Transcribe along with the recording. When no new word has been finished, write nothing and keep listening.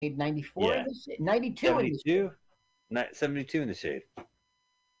94 Yeah. in the shade? 92 in the 72? 72 in the shade.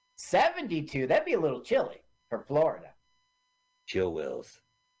 72. That'd be a little chilly for Florida. Chill Wills.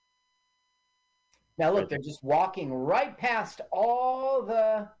 Now look, they're just walking right past all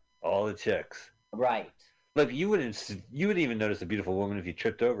the chicks. right. Look, you wouldn't even notice a beautiful woman if you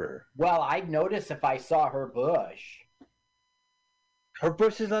tripped over her. Well, I'd notice if I saw her bush. Her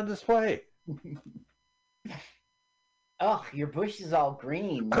bush is on display. Oh, your bush is all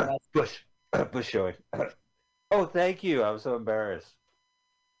green. Bush showing. Oh, thank you. I was so embarrassed.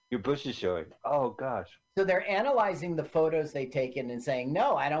 Your bush is showing. Oh, gosh. So they're analyzing the photos they've taken and saying,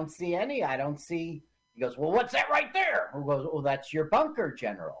 no, I don't see any. I don't see. He goes, well, what's that right there? Who goes, oh, that's your bunker,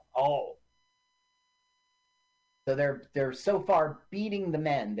 General. Oh. So they're so far beating the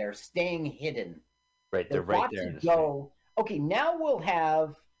men. They're staying hidden. Right, they're right there in the go. Okay, now we'll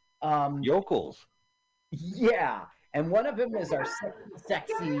have yokels. Yeah, and one of them is our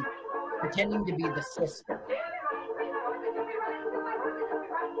sexy, pretending to be the sister.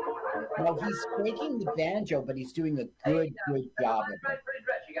 Now he's faking the banjo, but he's doing a good job of it. Pretty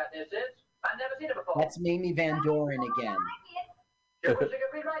dress you got there, sis. I've never seen it before. That's Mamie Van Doren again. Sure wish I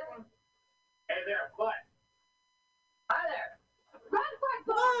could read writing. Hey there, what? Hi there.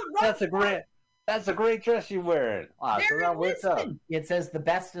 That's a great dress you're wearing. Wow, so that works out. It says the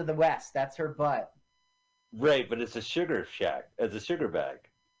best of the West. That's her butt. Right, but it's a sugar shack. It's a sugar bag.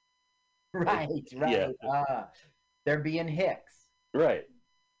 Right. Yeah. They're being hicks. Right.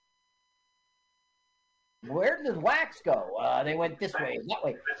 Where did the wax go? They went this way, that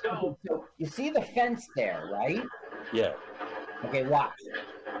way. So you see the fence there, right? Yeah. Okay, watch.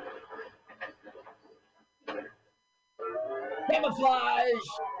 Camouflage!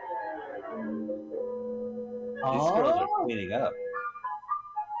 These girls are cleaning up.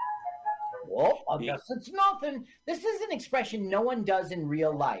 Well, I guess it's nothing. This is an expression no one does in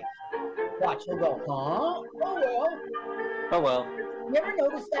real life. Watch, he'll go, huh? Oh, well. You ever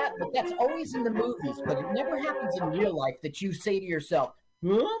notice that? But that's always in the movies, but it never happens in real life that you say to yourself,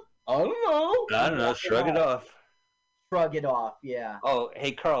 huh? I don't know. Shrug it off. Shrug it off, yeah. Oh,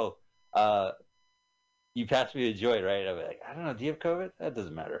 hey, Carl, you passed me a joint, right? I'm like, I don't know, do you have COVID? That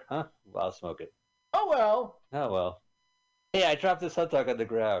doesn't matter, huh? Well, I'll smoke it. Oh, well. Hey, I dropped this hot dog on the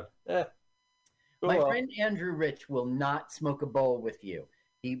ground. My friend Andrew Rich will not smoke a bowl with you.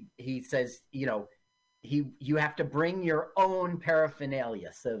 He says, you have to bring your own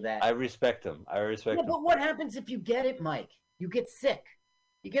paraphernalia so that... I respect him. But what happens if you get it, Mike? You get sick.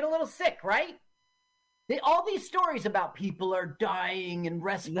 You get a little sick, right? All these stories about people are dying and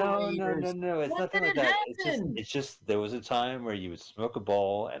respirators. No. It's nothing like that. It's just there was a time where you would smoke a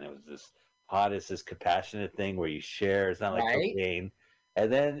bowl and it was this hot, it's this compassionate thing where you share. It's not like cocaine.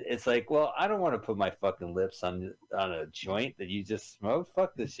 And then it's like, well, I don't want to put my fucking lips on a joint that you just smoked.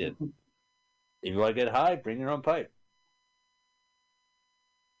 Fuck this shit. If you want to get high, bring your own pipe.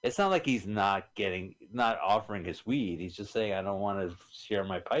 It's not like he's not offering his weed. He's just saying, I don't want to share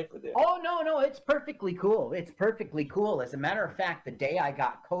my pipe with you. Oh, no, it's perfectly cool. It's perfectly cool. As a matter of fact, the day I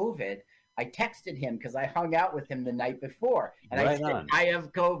got COVID, I texted him because I hung out with him the night before. And I said, I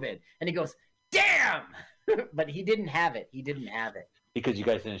have COVID. And he goes, damn! But he didn't have it. Because you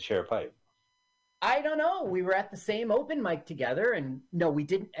guys didn't share a pipe. I don't know. We were at the same open mic together, and no, we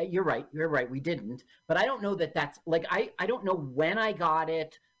didn't. You're right. We didn't. But I don't know that's like I don't know when I got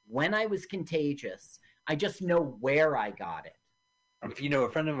it, when I was contagious. I just know where I got it. A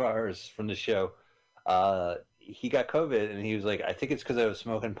friend of ours from the show, he got COVID, and he was like, I think it's because I was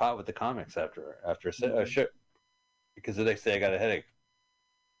smoking pot with the comics after a show. Because the next day I got a headache.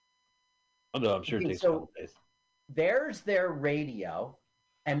 Oh, no, I'm sure it takes a couple days. There's their radio.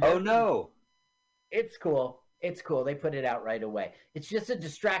 And no. It's cool. They put it out right away. It's just a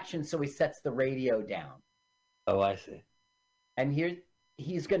distraction, so he sets the radio down. Oh, I see. And here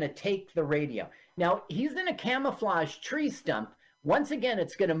he's going to take the radio. Now, he's in a camouflage tree stump. Once again,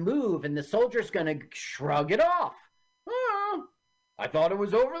 it's going to move, and the soldier's going to shrug it off. I thought it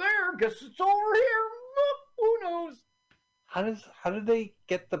was over there. Guess it's over here. Who knows? How did they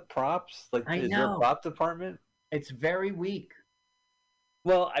get the props? Is there a prop department? It's very weak.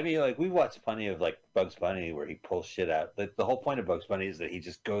 Well, I mean, we watched plenty of Bugs Bunny where he pulls shit out. The whole point of Bugs Bunny is that he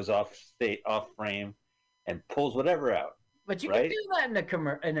just goes off frame and pulls whatever out. But you can do that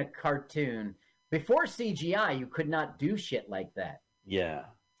in a cartoon. Before CGI, you could not do shit like that. Yeah.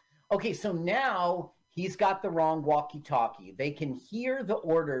 Okay, so now he's got the wrong walkie-talkie. They can hear the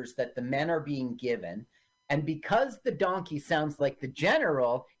orders that the men are being given. And because the donkey sounds like the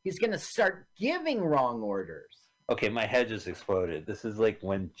general, he's going to start giving wrong orders. Okay, my head just exploded. This is like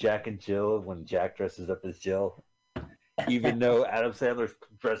when Jack dresses up as Jill, even though Adam Sandler's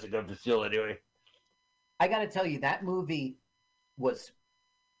dressing up to steal anyway. I got to tell you, that movie was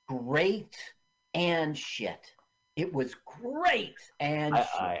great and shit. It was great and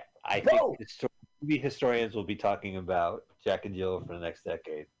shit. I think movie historians will be talking about Jack and Jill for the next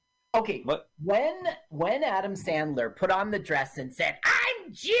decade. Okay, but when Adam Sandler put on the dress and said,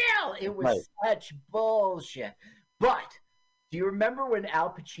 "I'm Jill," it was such bullshit. But do you remember when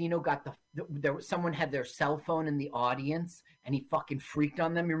Al Pacino got someone had their cell phone in the audience and he fucking freaked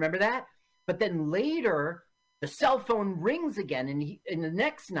on them? You remember that? But then later, the cell phone rings again, and in the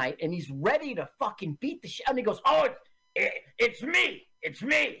next night, and he's ready to fucking beat the shit. And he goes, "Oh, it's me, it's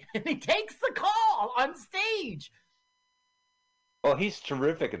me," and he takes the call on stage. Well, he's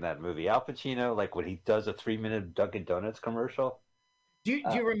terrific in that movie. Al Pacino, like when he does a 3-minute Dunkin' Donuts commercial. Do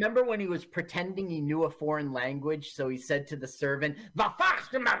you remember when he was pretending he knew a foreign language? So he said to the servant, "The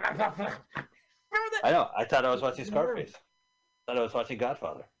fox." Remember that? I know. I thought I was watching Scarface. I thought I was watching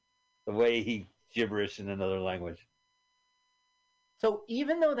Godfather. The way he gibberish in another language. So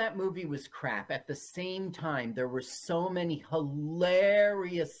even though that movie was crap, at the same time, there were so many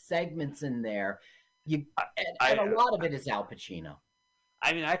hilarious segments in there. And a lot of it is Al Pacino.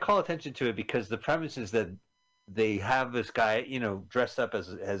 I mean, I call attention to it because the premise is that they have this guy, dressed up as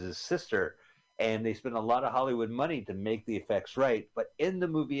his sister, and they spend a lot of Hollywood money to make the effects right. But in the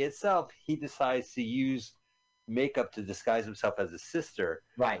movie itself, he decides to use makeup to disguise himself as a sister.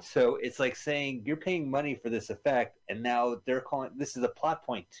 Right. So it's like saying you're paying money for this effect, and now they're calling this is a plot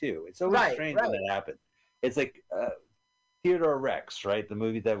point too. It's always strange when that happens. It's like Theodore Rex, right? The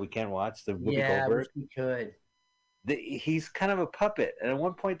movie that we can't watch, the Whoopi Goldberg. We could. He's kind of a puppet, and at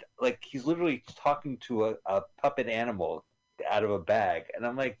one point, like he's literally talking to a puppet animal out of a bag, and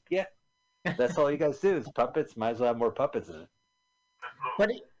I'm like, yeah, that's all you guys do is puppets. Might as well have more puppets in it.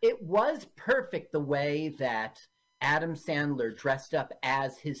 But it was perfect the way that Adam Sandler dressed up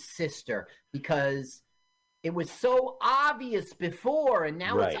as his sister, because it was so obvious before, and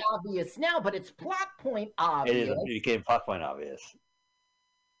now it's obvious now, but it's plot point obvious. It became plot point obvious.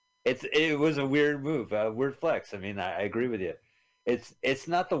 It was a weird move, a weird flex. I mean, I agree with you. It's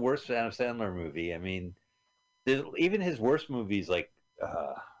not the worst Adam Sandler movie. I mean, even his worst movies, like.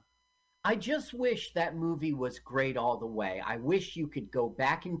 I just wish that movie was great all the way. I wish you could go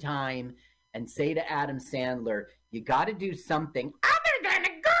back in time and say to Adam Sandler, "You got to do something other than a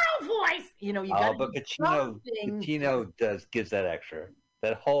girl voice." You got to do something. Pacino gives that extra.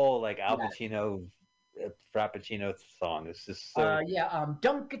 That whole like Al Pacino. Frappuccino song. It's just so.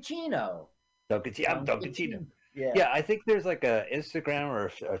 Dunkachino. I'm Dunkachino. Yeah, I think there's like a Instagram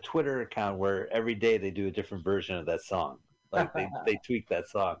or a Twitter account where every day they do a different version of that song. Like they tweak that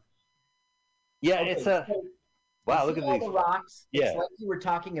song. Yeah, it's a. Wow, look at these. The rocks. Yeah. It's like you were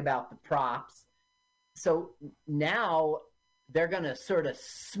talking about the props. So now they're gonna sort of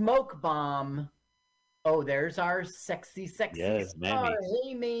smoke bomb. Oh, there's our sexy star. Mamie.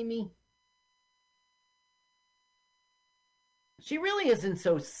 Hey, Mamie. She really isn't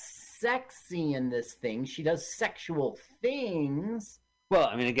so sexy in this thing. She does sexual things. Well,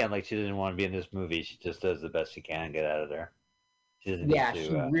 I mean, again, like she didn't want to be in this movie. She just does the best she can, get out of there. She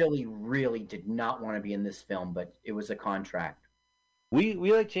really, really did not want to be in this film, but it was a contract. We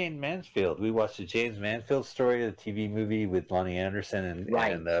like Jane Mansfield. We watched the James Mansfield story, the TV movie with Lonnie Anderson and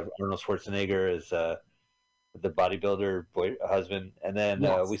Arnold Schwarzenegger as the bodybuilder husband, and then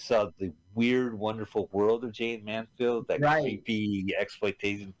we saw the Weird Wonderful World of Jane Mansfield, that creepy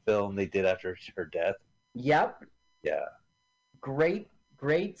exploitation film they did after her death. Yep. Yeah. Great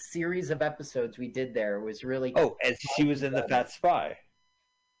series of episodes we did there. It was really good. Oh, and she was in The Fat Spy.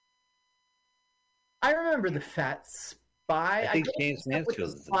 I remember The Fat Spy. I think James Mansfield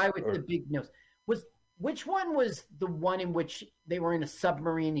is the spy with the big nose. Which one was the one in which they were in a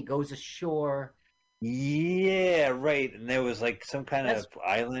submarine, he goes ashore? Yeah, right. And there was like some kind of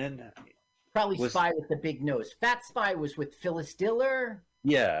island. Probably Spy with the big nose. Fat Spy was with Phyllis Diller.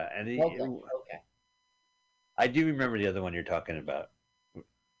 Yeah, and okay. I do remember the other one you're talking about.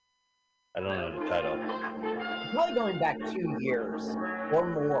 I don't know the title. Probably going back 2 years or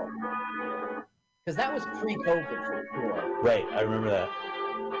more, because that was pre-COVID for sure. Right, I remember that.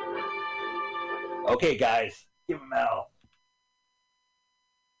 Okay, guys, give them hell.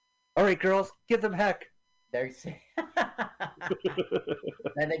 All right, girls, give them heck. And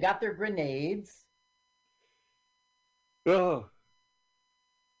they got their grenades. Oh,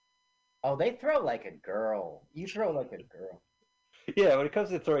 they throw like a girl. You throw like a girl. Yeah, when it comes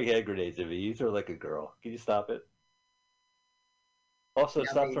to throwing hand grenades at me, you throw like a girl. Can you stop it? Also,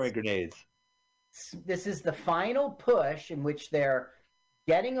 stop throwing grenades. This is the final push in which they're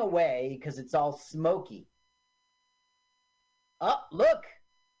getting away because it's all smoky. Oh, look.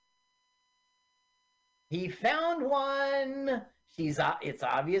 He found one. It's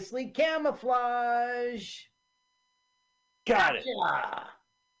obviously camouflage. Got it.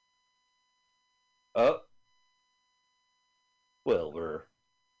 Oh. Wilbur.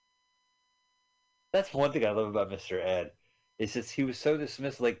 That's one thing I love about Mr. Ed. It's just he was so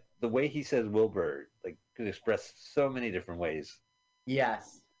dismissive. Like the way he says Wilbur, like could express so many different ways.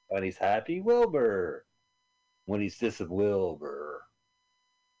 Yes. When he's happy, Wilbur. When he's distant, Wilbur.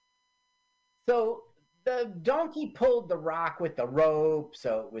 So the donkey pulled the rock with the rope,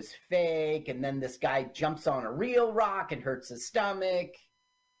 so it was fake, and then this guy jumps on a real rock and hurts his stomach.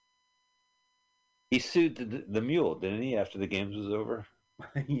 He sued the mule, didn't he, after the games was over?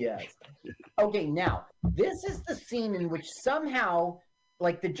 Yes. Okay, now, this is the scene in which somehow,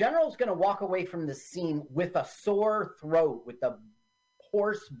 like, the general's going to walk away from the scene with a sore throat, with a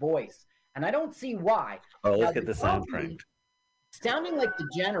hoarse voice. And I don't see why. Oh, let's get the sound cranked. Sounding like the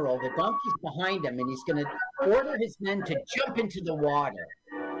general, the donkey's behind him, and he's going to order his men to jump into the water.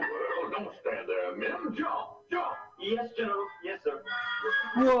 Well, don't stand there, men. Jump, jump. Yes, General. Yes, sir.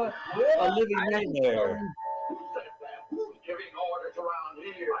 What? A living nightmare. Who said that? Who's giving orders around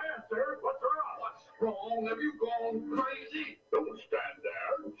here? Yes, sir. What's wrong? What's wrong? Have you gone crazy? Don't stand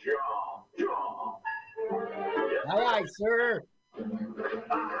there. Jump, jump. Yes, Aye, aye, sir.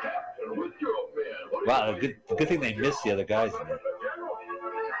 Captain, with your men. Wow, good thing they missed the other guys in there.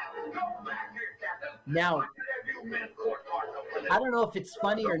 Now, I don't know if it's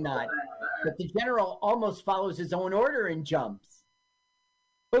funny or not, but the general almost follows his own order and jumps.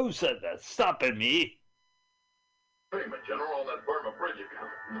 Who said that? Stopping me? Payment, General, on that Burma Bridge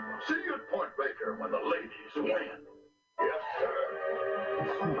account. See you at Point Baker when the ladies win. Yes,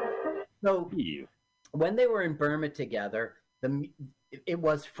 sir. So, when they were in Burma together, it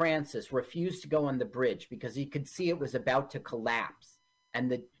was Francis refused to go on the bridge because he could see it was about to collapse.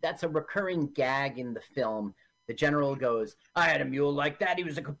 And that's a recurring gag in the film. The general goes, I had a mule like that. He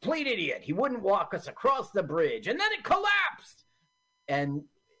was a complete idiot. He wouldn't walk us across the bridge. And then it collapsed. And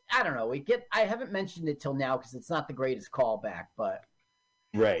I don't know. I haven't mentioned it till now because it's not the greatest callback, but.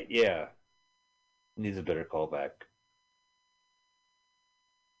 Right, yeah. Needs a better callback.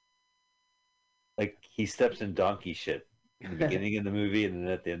 Like, he steps in donkey shit in the beginning of the movie and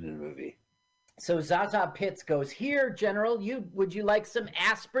then at the end of the movie. So Zaza Pitts goes, here, General, would you like some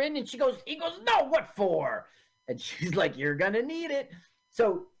aspirin? And he goes, no, what for? And she's like, you're going to need it.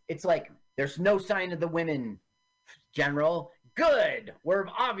 So it's like, there's no sign of the women, General. Good. We're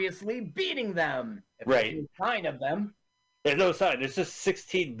obviously beating them. If right. There's no sign of them. There's no sign. There's just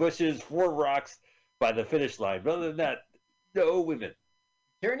 16 bushes, 4 rocks by the finish line. But other than that, no women.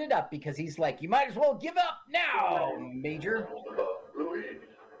 Turn it up because he's like, you might as well give up now, Major. Louise,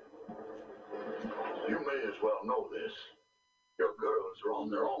 you may as well know this. Your girls are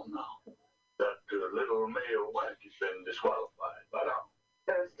on their own now. That little male whack has been disqualified by now.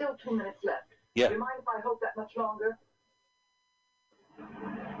 There are still 2 minutes left. Yeah. Do you mind if I hold that much longer?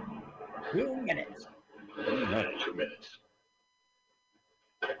 2 minutes. 2 minutes.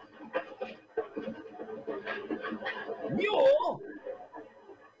 Mule?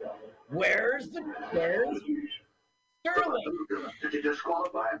 Where's Sterling? Did you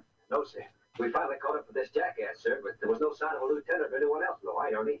disqualify him? No, sir. We finally caught up with this jackass, sir, but there was no sign of a lieutenant or anyone else. No,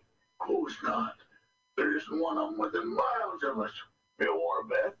 I Ernie. Of course not. There isn't one of them within miles of us. Bill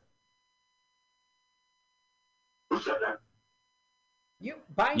Warbeth. Who said that? You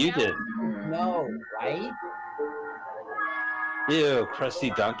did. No, right? Ew,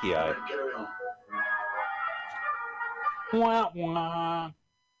 crusty donkey eye. Carry on. Wah, wah.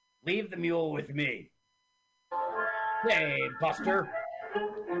 Leave the mule with me. Hey, Buster.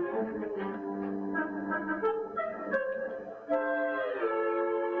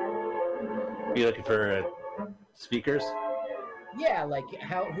 You looking for speakers? Yeah, like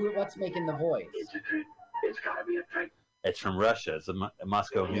what's making the voice? It's a trick. It's gotta be a trick. It's from Russia. It's a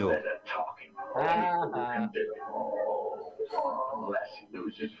Moscow mule. Unless he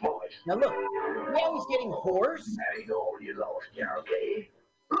loses his voice. Now look, now he's getting hoarse. That ain't all you lost, yeah, okay?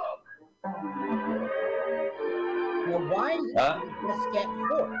 Look. Now why did he just get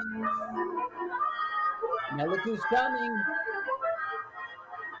hoarse? Now look who's coming.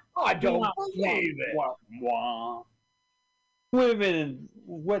 I don't believe it. Women in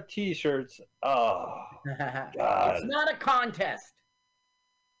wet t-shirts. Oh, God. It's not a contest.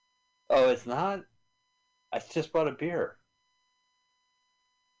 Oh, it's not? I just bought a beer.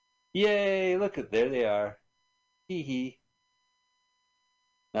 Yay, look at, there they are. Hee hee.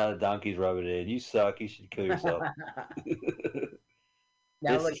 Now the donkey's rubbing it in. You suck. You should kill yourself.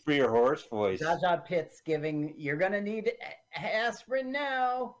 Now this look, is for your horse voice. Zsa Zsa Pitt's giving, you're going to need aspirin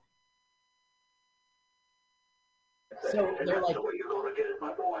now. So they're like, the way you're going to get it,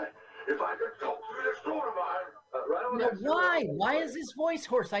 my boy. If I could talk through this throat of mine. Right on now, that why? Why is his voice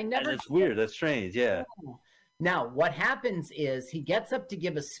hoarse? I never. And it's weird. That's strange. Yeah. Now, what happens is he gets up to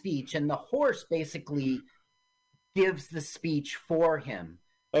give a speech, and the horse basically gives the speech for him.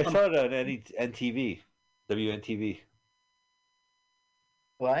 I saw it on NTV, WNTV.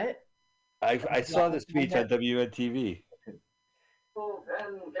 What? I saw the speech on WNTV. And hey, I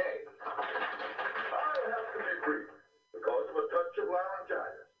have to be brief because of a touch of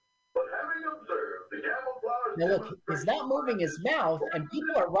laryngitis. But having observed the camouflage, Now look, he's not moving his mouth, and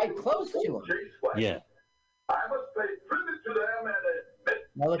people are right close to him. Yeah. I must pay tribute to them and admit.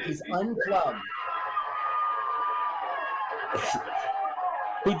 Now look, he's unplugged.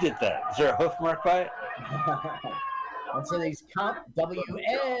 Who did that? Is there a hoof mark by it? And so these comp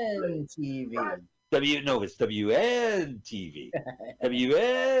WNTV. No, it's WNTV.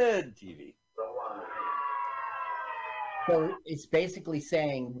 WNTV. So it's basically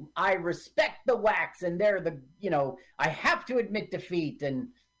saying, I respect the wax, and they're the, I have to admit defeat. And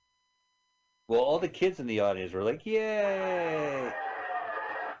well, all the kids in the audience were like, yay!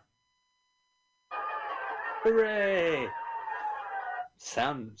 Hooray!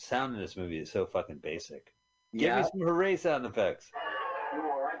 Sound in this movie is so fucking basic. Give me some hooray sound effects. You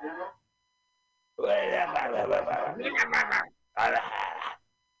all right, General?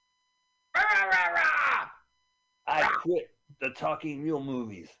 I quit the talking mule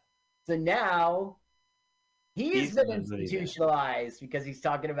movies. So now he's been the movie institutionalized because he's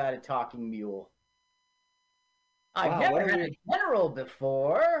talking about a talking mule. I've Wow, never had a general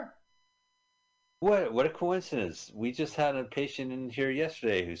before. What a coincidence. We just had a patient in here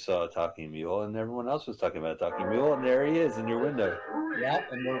yesterday who saw a talking mule, and everyone else was talking about a talking mule, and there he is in your window.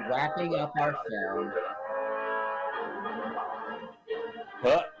 Yep, and we're wrapping up our film.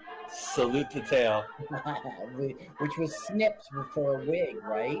 Huh? Salute the tail. Which was snipped for a wig,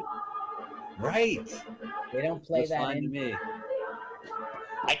 right? Right. They don't play Looks that fine to in. me.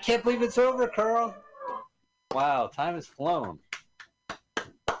 I can't believe it's over, Carl. Wow, time has flown.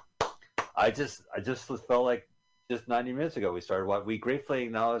 I just felt like just 90 minutes ago we started what we gratefully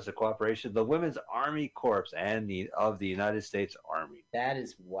acknowledge the cooperation of the Women's Army Corps and of the United States Army. That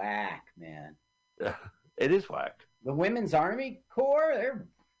is whack, man. It is whack. The Women's Army Corps, they're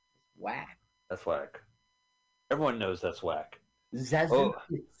whack. That's whack. Everyone knows that's whack. Zazu. Oh.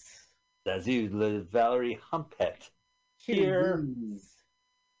 Zazu, Valerie Humpet. Here.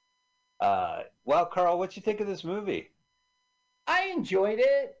 Well, Carl, what'd you think of this movie? I enjoyed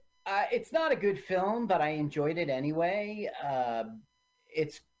it. It's not a good film, but I enjoyed it anyway.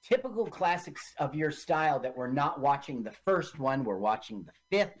 It's typical classics of your style that we're not watching the first one. We're watching the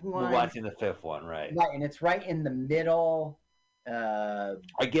fifth one. We're watching the fifth one, right? Right, and it's right in the middle.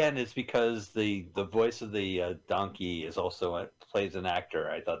 Again, it's because the voice of the donkey is also plays an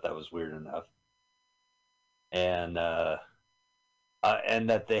actor. I thought that was weird enough, and that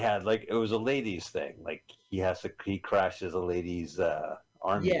they had like it was a ladies thing. Like he crashes a ladies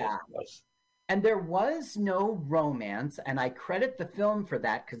army. Yeah, and there was no romance, and I credit the film for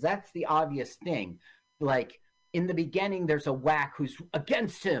that because that's the obvious thing. Like in the beginning, there's a whack who's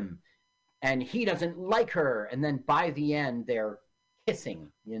against him, and he doesn't like her, and then by the end, they're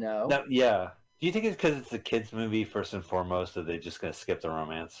kissing. Now, yeah. Do you think it's because it's a kids' movie first and foremost that they're just going to skip the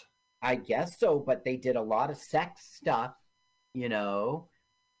romance? I guess so, but they did a lot of sex stuff. Right.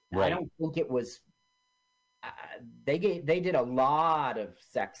 I don't think it was. They did a lot of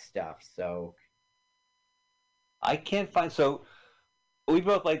sex stuff, so I can't find. So we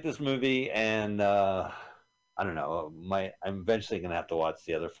both like this movie, and I don't know. I'm eventually going to have to watch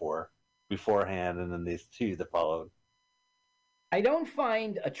the other 4 beforehand, and then these 2 that followed. I don't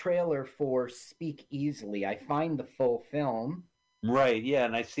find a trailer for Speak Easily. I find the full film. Right, yeah,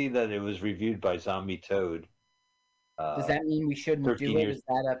 and I see that it was reviewed by Zombie Toad. Does that mean we shouldn't do it? Is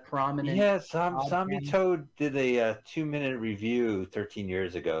that a prominent? Yeah, Zombie Toad did a 2-minute review 13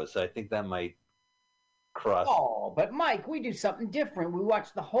 years ago, so I think that might cross. Oh, but Mike, we do something different. We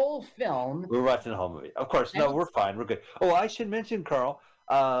watch the whole film. We're watching the whole movie. Of course, no, we're fine. We're good. Oh, I should mention, Carl,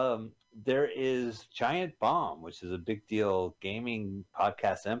 there is Giant Bomb, which is a big deal gaming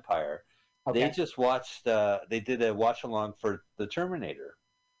podcast empire. Okay. They just watched, they did a watch along for The Terminator.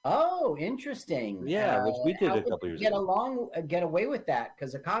 Oh, interesting. Yeah, which we did a couple years ago. Get away with that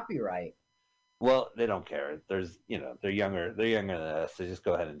because of copyright. Well, they don't care. There's, they're younger than us, so just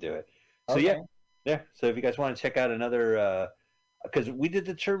go ahead and do it. So okay. yeah. So if you guys want to check out another, because we did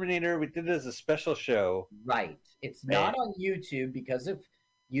The Terminator, we did it as a special show. Right. It's not on YouTube because of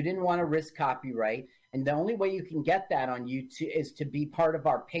You didn't want to risk copyright. And the only way you can get that on YouTube is to be part of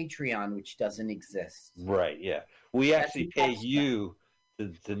our Patreon, which doesn't exist. Right, yeah. We actually pay you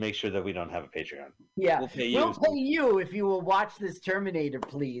to make sure that we don't have a Patreon. Yeah, we'll pay you if you will watch this Terminator,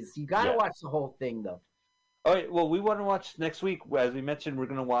 please. You got to watch the whole thing, though. All right, well, we want to watch next week. As we mentioned, we're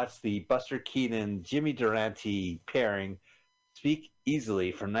going to watch the Buster Keaton, Jimmy Durante pairing, Speak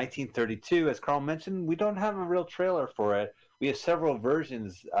Easily, from 1932. As Carl mentioned, we don't have a real trailer for it. We have several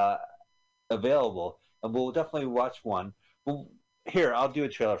versions available, and we'll definitely watch one. Well, here, I'll do a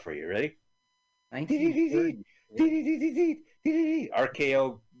trailer for you. Ready? 1930.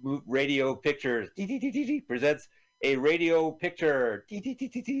 RKO Radio Pictures presents a radio picture.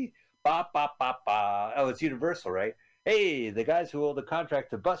 Ba, ba, ba, ba. Oh, it's Universal, right? Hey, the guys who hold the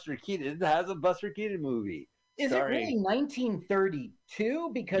contract to Buster Keaton has a Buster Keaton movie. Is it really 1932?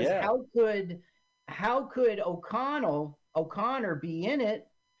 Because how could O'Connor be in it?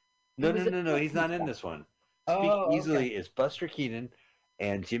 No. He's not in this one. Speak Easily is Buster Keaton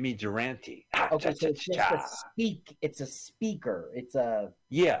and Jimmy Durante. Okay, so it's just a speak. It's a speaker. It's a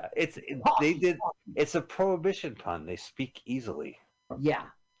It's a prohibition pun. They speak easily. Yeah.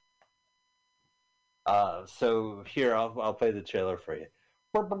 So here I'll play the trailer for you.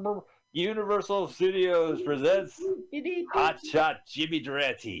 Universal Studios presents Hot Shot Jimmy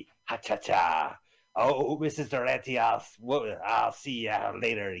Durante. Ha cha cha. Oh, Mrs. Durante, I'll see you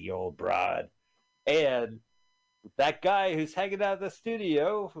later, you old broad. And that guy who's hanging out in the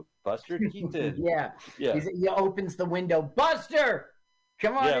studio, Buster Keaton. Yeah. He opens the window. Buster,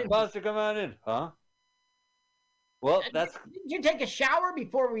 come on in. Buster, come on in. Huh? Well, Did you take a shower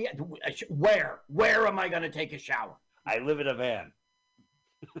before we? Where am I going to take a shower? I live in a van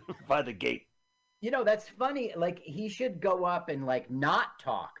by the gate. That's funny. Like, he should go up and not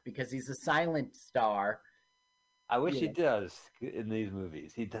talk because he's a silent star. I wish he does in these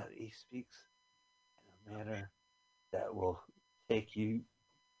movies. He does. He speaks in a manner that will take you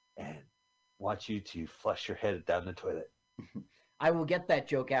and want you to flush your head down the toilet. I will get that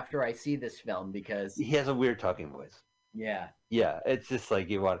joke after I see this film because he has a weird talking voice. Yeah. Yeah, it's just like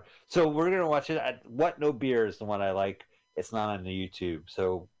you want. So we're gonna watch it. What No Beer is the one I like. It's not on the YouTube.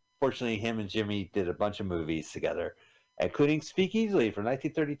 So fortunately, him and Jimmy did a bunch of movies together, including Speak Easily from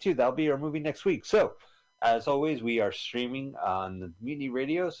 1932. That'll be our movie next week. So as always, we are streaming on the Mutiny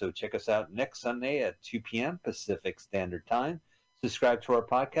Radio. So check us out next Sunday at 2 p.m. Pacific Standard Time. Subscribe to our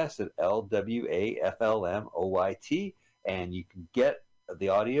podcast at LWAFLMOYT. And you can get the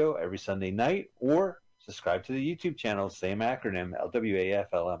audio every Sunday night or subscribe to the YouTube channel, same acronym,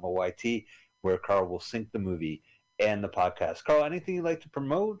 LWAFLMOYT, where Carl will sync the movie and the podcast. Carl, anything you'd like to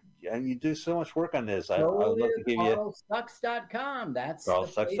promote? And you do so much work on this. I would love to give you CarlSucks.com. That's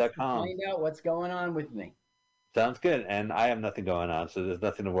CarlSucks.com. to find out what's going on with me. Sounds good. And I have nothing going on, so there's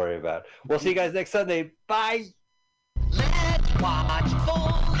nothing to worry about. We'll see you guys next Sunday. Bye. Let's watch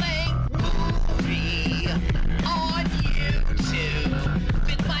full-length movie on YouTube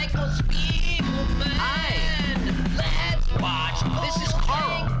with Michael Spiegelman. Hi. Let's watch. This is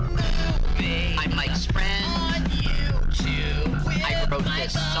Carl. Movie. I'm Mike's friend. On YouTube. I wrote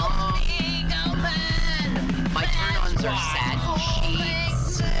this song. My turn-ons are sad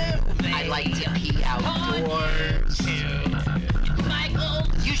sheets. I like to pee outdoors.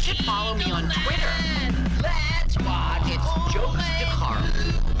 You should follow me on Twitter. Let's watch. It's Jokes de Carl.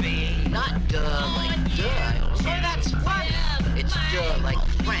 Not duh like duh. Oh, that's funny. It's duh like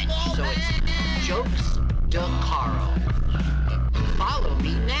French, so it's Jokes de Carl. Follow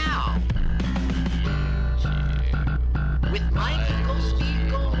me now. With Michael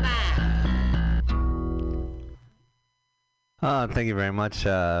Spiegelman. Thank you very much.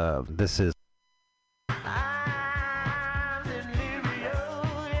 This is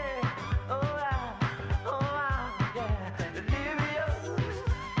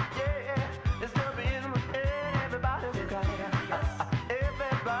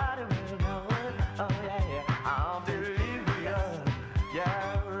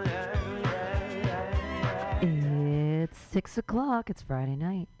It's 6 o'clock. It's Friday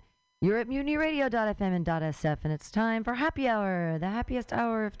night. You're at MutinyRadio.fm and .sf, and it's time for Happy Hour, the happiest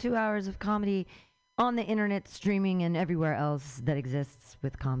hour of 2 hours of comedy on the internet, streaming, and everywhere else that exists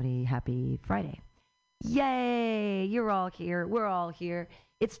with comedy. Happy Friday. Yay! You're all here. We're all here.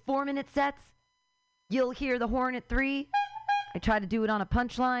 It's 4-minute sets. You'll hear the horn at 3. I try to do it on a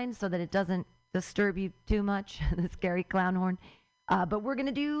punchline so that it doesn't disturb you too much, the scary clown horn. But we're going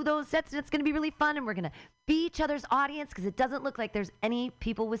to do those sets, and it's going to be really fun, and we're going to be each other's audience because it doesn't look like there's any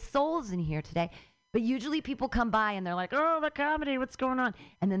people with souls in here today. But usually people come by, and they're like, oh, the comedy, what's going on?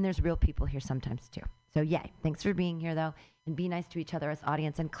 And then there's real people here sometimes, too. So, yay. Thanks for being here, though. and be nice to each other as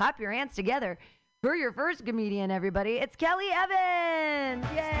audience and clap your hands together for your first comedian, everybody. It's Kelly Evans.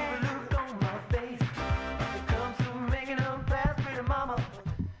 Yay!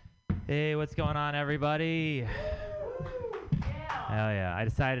 Hey, what's going on, everybody? Hell yeah. I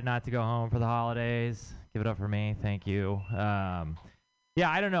decided not to go home for the holidays. Give it up for me. Thank you. Yeah,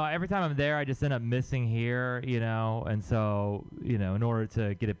 I don't know. Every time I'm there, I just end up missing here, and so, in order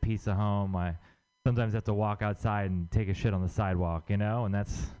to get a piece of home, I sometimes have to walk outside and take a shit on the sidewalk, and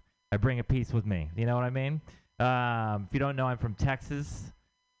I bring a piece with me. You know what I mean? If you don't know, I'm from Texas.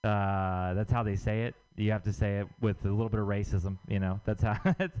 That's how they say it. You have to say it with a little bit of racism, That's how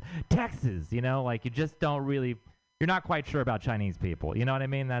it's Texas, like you just don't really, you're not quite sure about Chinese people. You know what I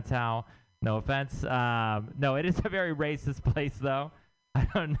mean? That's how, no offense. No, it is a very racist place, though. I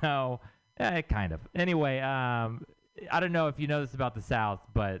don't know. Kind of. Anyway, I don't know if you know this about the South,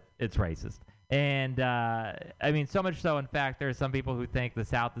 but it's racist. And, so much so, in fact, there are some people who think the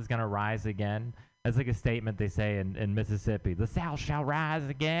South is going to rise again. That's like a statement they say in Mississippi. The South shall rise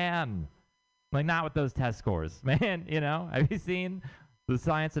again. Like, not with those test scores, man. Have you seen the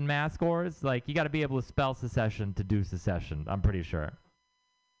science and math scores? Like, you got to be able to spell secession to do secession, I'm pretty sure.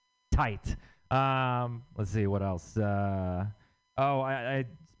 Tight. Let's see, what else? I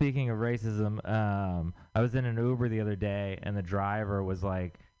speaking of racism, I was in an Uber the other day, and the driver was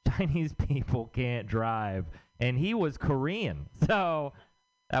like, Chinese people can't drive. And he was Korean. So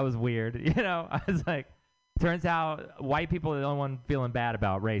that was weird. I was like, turns out white people are the only one feeling bad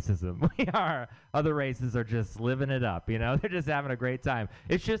about racism. Other races are just living it up, They're just having a great time.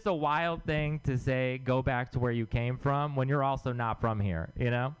 It's just a wild thing to say, go back to where you came from when you're also not from here,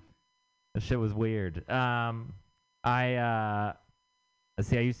 That shit was weird. Let's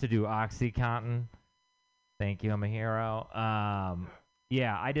see, I used to do OxyContin. Thank you, I'm a hero.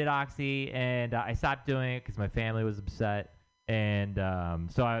 Yeah, I did Oxy, and I stopped doing it because my family was upset. And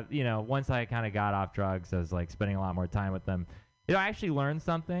so I, once I kind of got off drugs, I was like spending a lot more time with them. I actually learned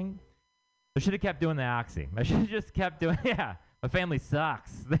something. I should have kept doing the Oxy. I should have just kept doing. Yeah, my family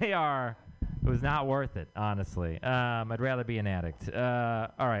sucks. It was not worth it, honestly. I'd rather be an addict.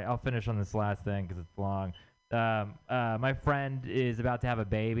 All right, I'll finish on this last thing because it's long. My friend is about to have a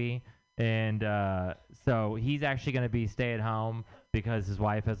baby, and so he's actually going to be stay at home because his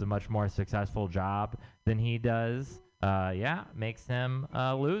wife has a much more successful job than he does. Makes him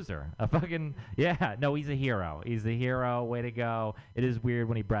a loser. No, he's a hero. He's a hero. Way to go. It is weird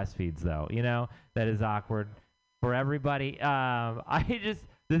when he breastfeeds, though. That is awkward for everybody.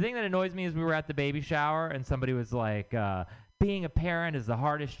 The thing that annoys me is we were at the baby shower, and somebody was like, being a parent is the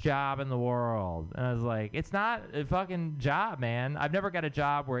hardest job in the world. And I was like, it's not a fucking job, man. I've never got a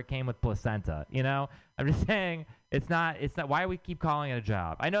job where it came with placenta, I'm just saying it's not, why do we keep calling it a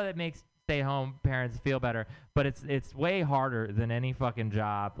job? I know that makes stay-home parents feel better, but it's way harder than any fucking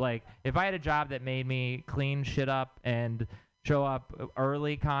job. Like, if I had a job that made me clean shit up and show up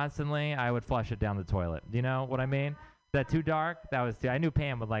early constantly, I would flush it down the toilet. You know what I mean? Is that too dark? I knew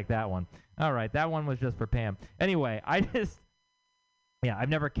Pam would like that one. All right, that one was just for Pam. Anyway, I've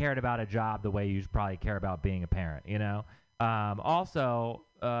never cared about a job the way you probably care about being a parent,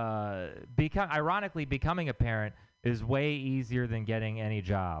 Ironically, becoming a parent is way easier than getting any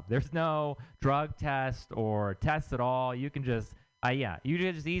job. There's no drug test or test at all. You can just, you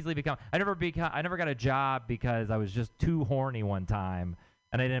just easily become. I never got a job because I was just too horny one time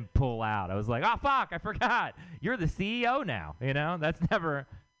and I didn't pull out. I was like, oh fuck, I forgot. You're the CEO now. That's never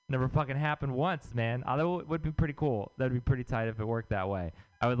fucking happened once, man. Although it would be pretty cool. That'd be pretty tight if it worked that way.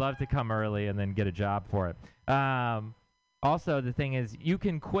 I would love to come early and then get a job for it. Also, the thing is, you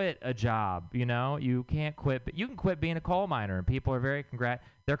can quit a job, You can't quit, but you can quit being a coal miner, and people are very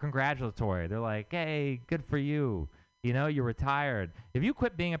they're congratulatory. They're like, hey, good for you. You're retired. If you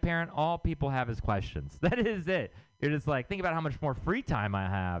quit being a parent, all people have is questions. That is it. You're just like, think about how much more free time I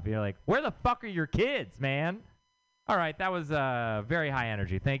have. You're like, where the fuck are your kids, man? All right, that was very high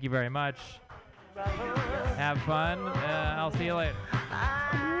energy. Thank you very much. Have fun. I'll see you later.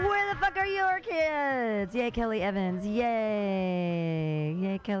 Where the fuck are your kids? Yay, Kelly Evans. Yay.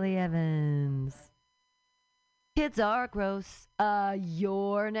 Yay, Kelly Evans. Kids are gross.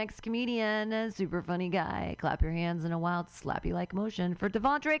 Your next comedian, a super funny guy. Clap your hands in a wild slappy-like motion for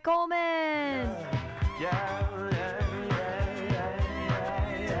Devontre Coleman.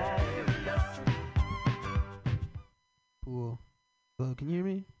 Cool. Well, can you hear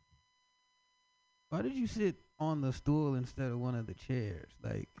me? Why did you sit on the stool instead of one of the chairs?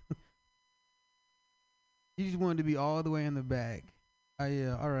 Like, you just wanted to be all the way in the back.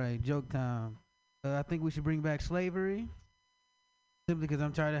 Yeah, all right, joke time. I think we should bring back slavery. Simply because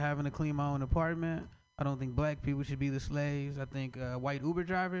I'm tired of having to clean my own apartment. I don't think black people should be the slaves. I think white Uber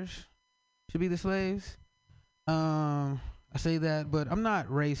drivers should be the slaves. I say that, but I'm not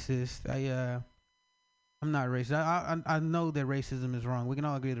racist. I'm not racist. I know that racism is wrong. We can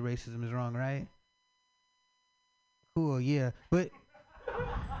all agree that racism is wrong, right? Cool, yeah. But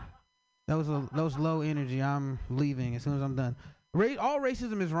that was low energy. I'm leaving as soon as I'm done. All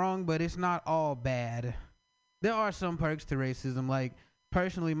racism is wrong, but it's not all bad. There are some perks to racism. Like,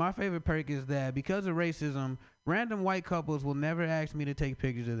 personally, my favorite perk is that because of racism, random white couples will never ask me to take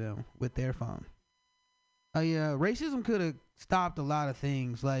pictures of them with their phone. Racism could have stopped a lot of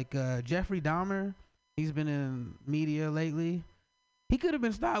things. Like Jeffrey Dahmer, he's been in media lately. He could have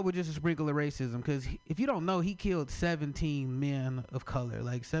been stopped with just a sprinkle of racism, because if you don't know, he killed 17 men of color,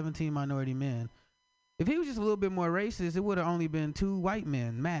 like 17 minority men. If he was just a little bit more racist, it would have only been 2 white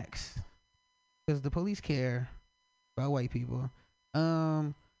men, max. Because the police care about white people.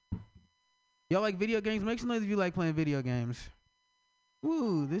 Y'all like video games? Make some noise if you like playing video games.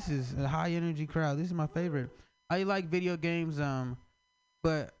 Ooh, this is a high energy crowd. This is my favorite. I like video games,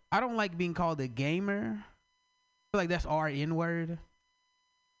 but I don't like being called a gamer. I feel like that's our N-word.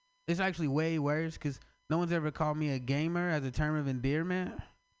 It's actually way worse, because no one's ever called me a gamer as a term of endearment.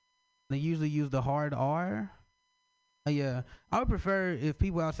 They usually use the hard R. I would prefer if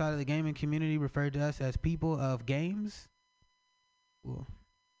people outside of the gaming community referred to us as people of games. Cool.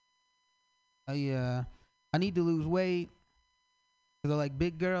 I need to lose weight because I like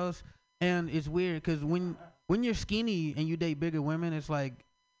big girls, and it's weird because when you're skinny and you date bigger women, it's like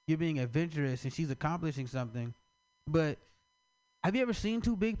you're being adventurous and she's accomplishing something. But have you ever seen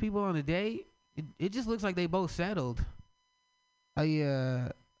 2 big people on a date? It just looks like they both settled.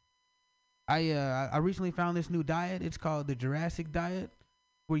 I recently found this new diet. It's called the Jurassic diet,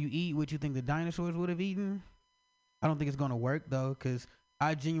 where you eat what you think the dinosaurs would have eaten. I don't think it's going to work, though, because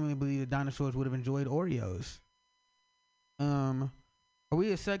I genuinely believe the dinosaurs would have enjoyed Oreos. Are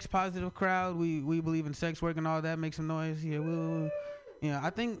we a sex-positive crowd? We believe in sex work and all that. Make some noise. Yeah, I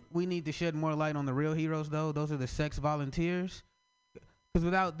think we need to shed more light on the real heroes, though. Those are the sex volunteers. Because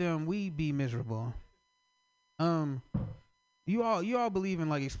without them, we'd be miserable. You all believe in,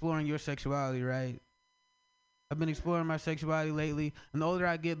 like, exploring your sexuality, right? I've been exploring my sexuality lately, and the older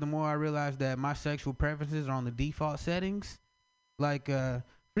I get, the more I realize that my sexual preferences are on the default settings. Like,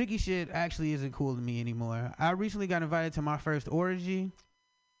 freaky shit actually isn't cool to me anymore. I recently got invited to my first orgy,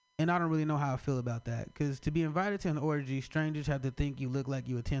 and I don't really know how I feel about that. Because to be invited to an orgy, strangers have to think you look like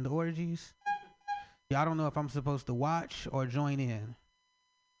you attend orgies. Yeah, I don't know if I'm supposed to watch or join in.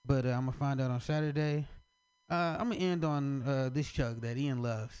 But I'm going to find out on Saturday. I'm going to end on this chug that Ian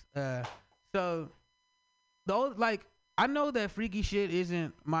loves. I know that freaky shit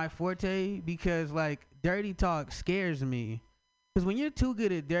isn't my forte because, like, dirty talk scares me. Because when you're too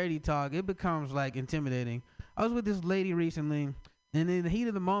good at dirty talk, it becomes, like, intimidating. I was with this lady recently, and in the heat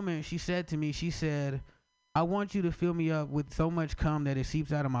of the moment, she said to me, I want you to fill me up with so much cum that it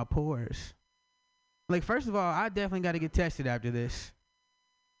seeps out of my pores. Like, first of all, I definitely got to get tested after this.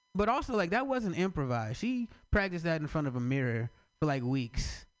 But also, like, that wasn't improvised. She practiced that in front of a mirror for, like,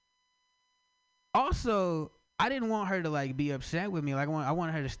 weeks. Also, I didn't want her to, like, be upset with me. Like, I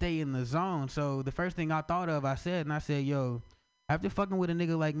wanted her to stay in the zone. So the first thing I thought of, I said, yo, after fucking with a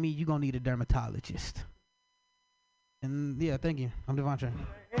nigga like me, you gonna need a dermatologist. And, yeah, thank you. I'm Devontre.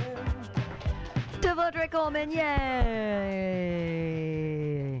 Devontre Coleman, yay!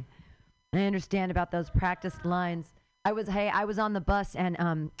 I understand about those practiced lines. I was on the bus,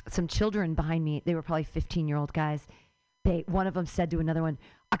 and some children behind me, they were probably 15-year-old guys. One of them said to another one,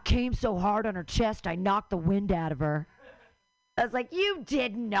 I came so hard on her chest, I knocked the wind out of her. I was like, you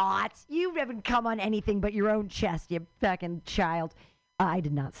did not. You haven't come on anything but your own chest, you fucking child. I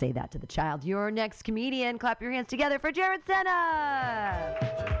did not say that to the child. Your next comedian, clap your hands together for Jared Senna.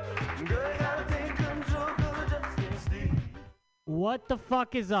 What the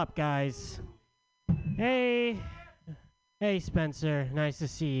fuck is up, guys? Hey, Spencer. Nice to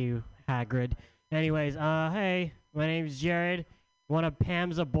see you, Hagrid. Anyways, hey, my name's Jared. One of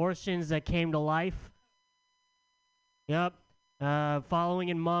Pam's abortions that came to life. Yep. Following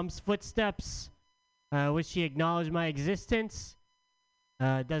in Mom's footsteps. Wish she acknowledged my existence.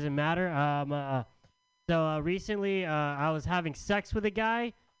 Doesn't matter. So recently, I was having sex with a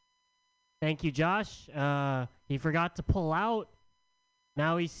guy. Thank you, Josh. He forgot to pull out.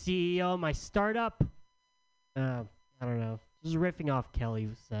 Now he's CEO of my startup. I don't know. Just riffing off Kelly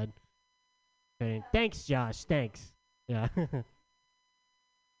said. Okay. Thanks, Josh. Thanks. Yeah.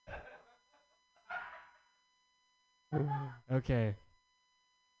 Okay.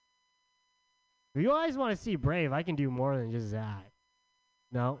 If you guys want to see Brave, I can do more than just that.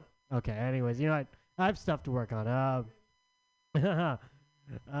 No? Okay, anyways, you know what? I have stuff to work on. I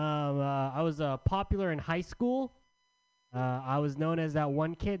was popular in high school. I was known as that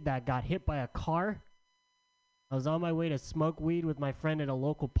one kid that got hit by a car. I was on my way to smoke weed with my friend at a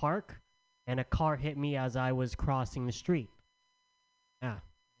local park, and a car hit me as I was crossing the street. Yeah,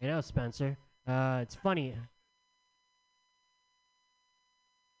 you know, Spencer. It's funny.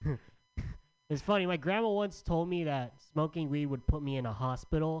 It's funny. My grandma once told me that smoking weed would put me in a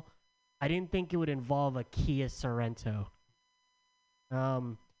hospital. I didn't think it would involve a Kia Sorento.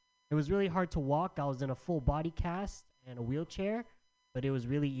 It was really hard to walk. I was in a full body cast and a wheelchair, but it was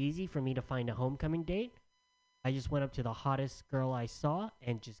really easy for me to find a homecoming date. I just went up to the hottest girl I saw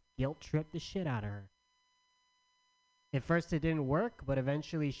and just guilt-tripped the shit out of her. At first it didn't work, but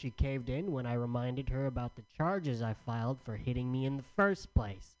eventually she caved in when I reminded her about the charges I filed for hitting me in the first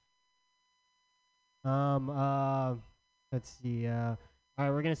place. Let's see, all right,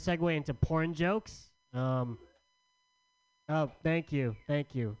 we're gonna segue into porn jokes. Oh, thank you.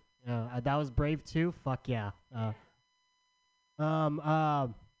 That was brave too. Fuck yeah.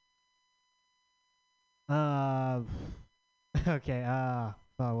 Okay.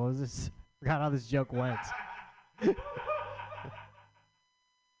 What was this? Forgot how this joke went.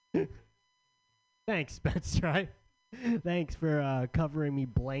 Thanks, Spencer. Thanks for covering me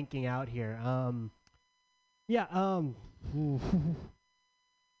blanking out here. Yeah.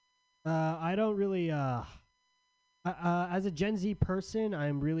 I don't really. As a Gen Z person,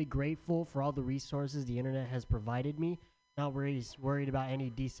 I'm really grateful for all the resources the internet has provided me. Not worried about any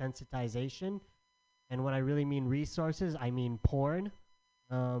desensitization. And when I really mean resources, I mean porn.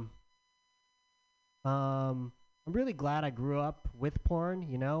 I'm really glad I grew up with porn,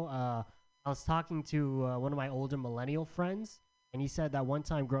 you know. I was talking to one of my older millennial friends, and he said that one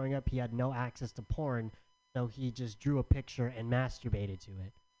time growing up he had no access to porn, so he just drew a picture and masturbated to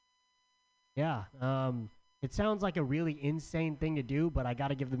it. Yeah, it sounds like a really insane thing to do, but I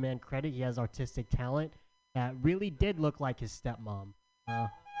gotta give the man credit. He has artistic talent that really did look like his stepmom.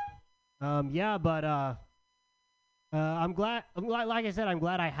 Yeah, but I'm glad. Like I said, I'm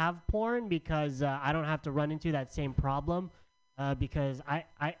glad I have porn because I don't have to run into that same problem. Because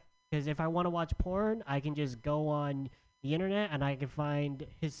because if I want to watch porn, I can just go on the internet and I can find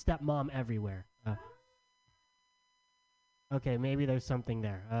his stepmom everywhere. Okay, maybe there's something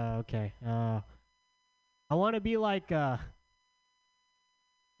there. Okay. I want to be like.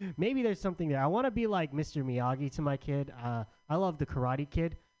 Maybe there's something there. I want to be like Mr. Miyagi to my kid. I love the Karate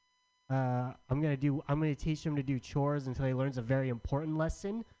Kid. I'm gonna teach him to do chores until he learns a very important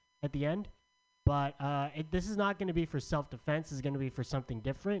lesson at the end. But this is not gonna be for self-defense. This is gonna be for something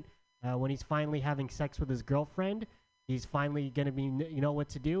different. When he's finally having sex with his girlfriend, he's finally gonna be know what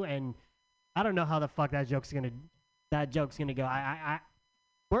to do. And I don't know how the fuck that joke's gonna go.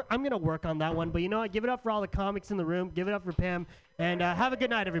 I'm gonna work on that one. But you know what? Give it up for all the comics in the room. Give it up for Pam. And have a good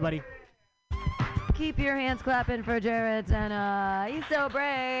night, everybody. Keep your hands clapping for Jared and he's so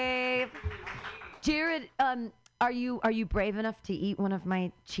brave. Jared, are you brave enough to eat one of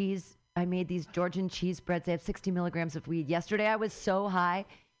my cheese? I made these Georgian cheese breads. They have 60 milligrams of weed. Yesterday I was so high.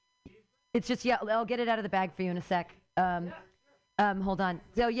 It's just, yeah, I'll get it out of the bag for you in a sec. Hold on.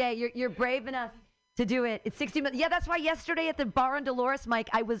 So yeah, you're brave enough to do it. It's 60 minutes. Yeah, that's why yesterday at the bar on Dolores, Mike,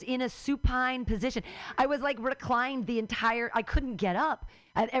 I was in a supine position. I was like reclined the entire, I couldn't get up.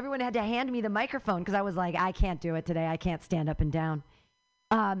 And everyone had to hand me the microphone because I was like, I can't do it today. I can't stand up and down.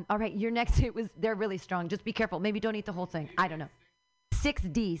 All right, your next, they're really strong. Just be careful. Maybe don't eat the whole thing. I don't know.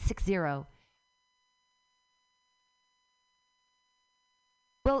 6D, 60.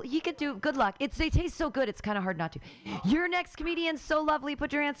 Well, he could do, good luck. They taste so good, it's kind of hard not to. Your next comedian, so lovely.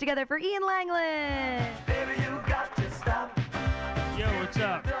 Put your hands together for Ian Langland. Baby, you got to stop. Yo, what's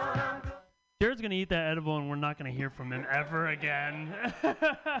up? Jared's going to eat that edible and we're not going to hear from him ever again.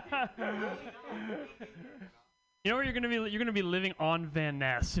 You know where you're going to be? You're going to be living on Van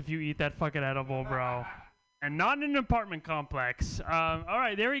Ness if you eat that fucking edible, bro. And not in an apartment complex. All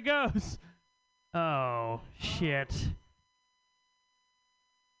right, there he goes. Oh, shit.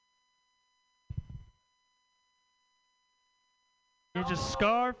 You just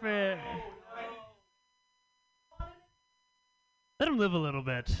scarf it. Let him live a little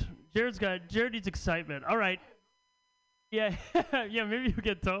bit. Jared needs excitement. All right. Yeah, yeah. Maybe you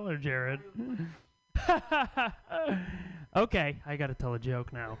get taller, Jared. Okay, I gotta tell a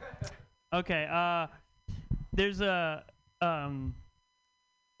joke now. Okay. There's a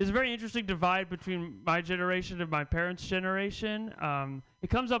very interesting divide between my generation and my parents' generation. It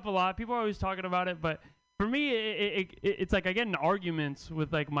comes up a lot. People are always talking about it, but for me, it's like I get in arguments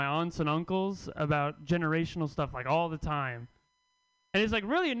with like my aunts and uncles about generational stuff like all the time. And it's like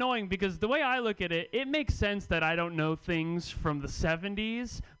really annoying because the way I look at it, it makes sense that I don't know things from the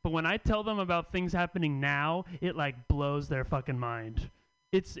 70s, but when I tell them about things happening now, it like blows their fucking mind.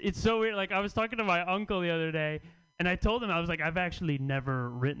 It's so weird. Like I was talking to my uncle the other day, and I told him, I was like, I've actually never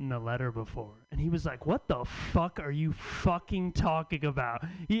written a letter before. And he was like, what the fuck are you fucking talking about?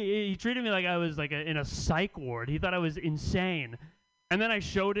 He treated me like I was like in a psych ward. He thought I was insane. And then I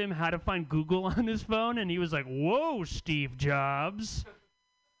showed him how to find Google on his phone, and he was like, whoa, Steve Jobs.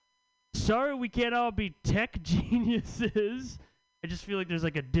 Sorry we can't all be tech geniuses. I just feel like there's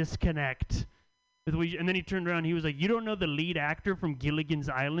like a disconnect. And then he turned around, and he was like, you don't know the lead actor from Gilligan's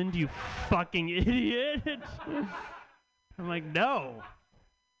Island, you fucking idiot? I'm like, no.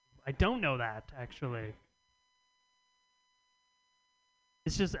 I don't know that, actually.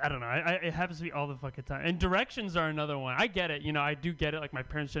 It's just, I don't know. It happens to be all the fucking time. And directions are another one. I get it. You know, I do get it. Like my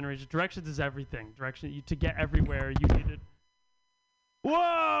parents' generation. Directions is everything. To get everywhere, you need it.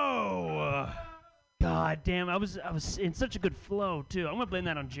 Whoa! God damn. I was in such a good flow, too. I'm going to blame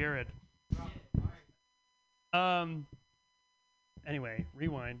that on Jared. Anyway,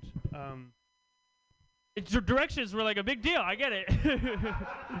 rewind. Directions were like a big deal. I get it.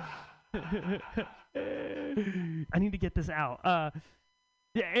 I need to get this out.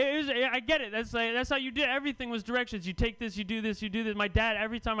 Yeah, I get it. That's how you did. Everything was directions. You take this, you do this, you do this. My dad,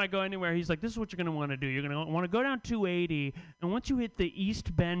 every time I go anywhere, he's like, "This is what you're gonna want to do. You're gonna want to go down 280, and once you hit the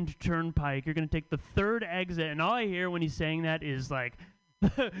East Bend Turnpike, you're gonna take the third exit." And all I hear when he's saying that is like,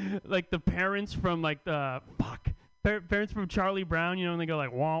 like the parents from like the parents from Charlie Brown. You know, and they go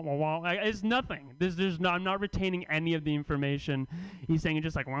like, "Wah wah wah." Like, it's nothing. I'm not retaining any of the information he's saying. It's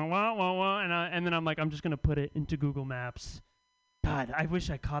just like wah wah wah wah, and then I'm like, I'm just gonna put it into Google Maps. God, I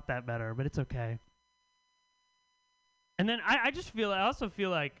wish I caught that better, but it's okay. And then I also feel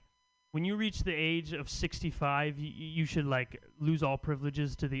like when you reach the age of 65, you should like lose all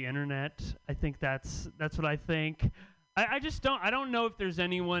privileges to the internet. I think that's what I think. I don't know if there's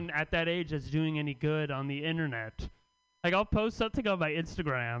anyone at that age that's doing any good on the internet. Like I'll post something on my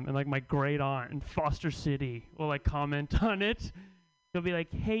Instagram, and like my great aunt in Foster City will like comment on it. She'll be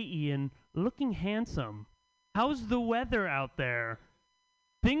like, "Hey Ian, looking handsome. How's the weather out there?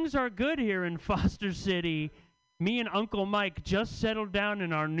 Things are good here in Foster City. Me and Uncle Mike just settled down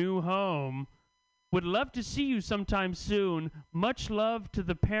in our new home. Would love to see you sometime soon. Much love to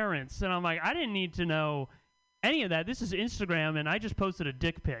the parents." And I'm like, I didn't need to know any of that. This is Instagram, and I just posted a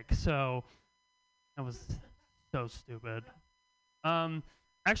dick pic. So that was so stupid.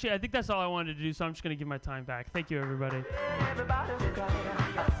 Actually, I think that's all I wanted to do, so I'm just going to give my time back. Thank you, everybody.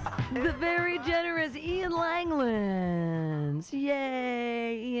 The very generous Ian Langlands.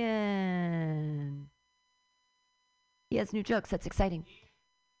 Yay, Ian. He has new jokes. That's exciting.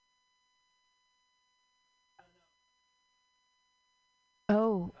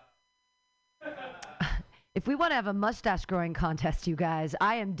 Oh. If we want to have a mustache growing contest, you guys,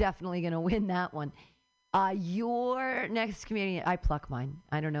 I am definitely going to win that one. Your next comedian, I pluck mine.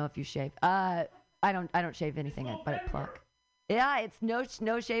 I don't know if you shave. I don't shave anything, but I pluck. Yeah, it's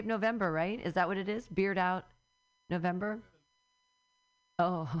no shave November, right? Is that what it is? Beard out November?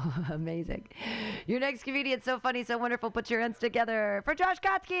 Oh, amazing. Your next comedian, so funny, so wonderful. Put your hands together for Josh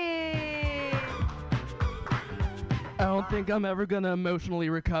Kotsky. I don't think I'm ever going to emotionally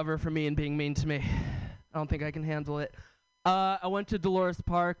recover from Ian being mean to me. I don't think I can handle it. I went to Dolores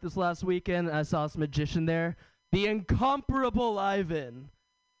Park this last weekend, and I saw this magician there. The incomparable Ivan.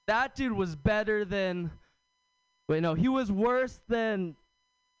 That dude was better than... Wait, no, he was worse than...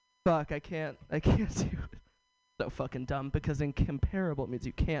 Fuck, I can't do it. So fucking dumb, because incomparable means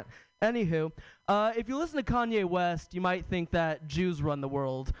you can't. Anywho, if you listen to Kanye West, you might think that Jews run the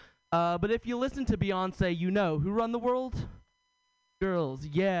world. But if you listen to Beyonce, you know who run the world? Girls,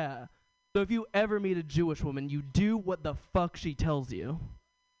 yeah. So if you ever meet a Jewish woman, you do what the fuck she tells you.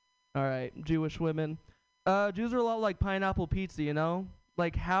 Alright, Jewish women. Jews are a lot like pineapple pizza, you know?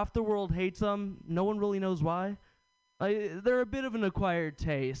 Like, half the world hates them. No one really knows why. They're a bit of an acquired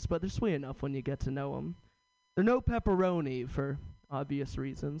taste, but they're sweet enough when you get to know them. They're no pepperoni, for obvious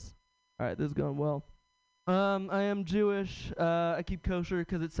reasons. Alright, this is going well. I am Jewish. I keep kosher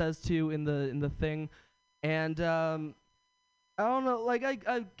because it says to in the thing. And, I don't know, like,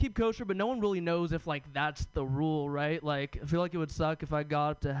 I keep kosher, but no one really knows if, like, that's the rule, right? Like, I feel like it would suck if I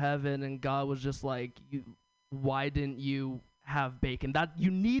got up to heaven and God was just like, why didn't you have bacon?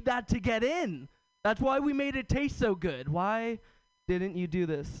 You need that to get in. That's why we made it taste so good. Why didn't you do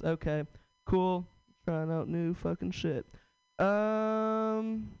this? Okay, cool. Trying out new fucking shit. You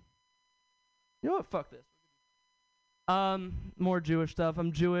know what? Fuck this. More Jewish stuff.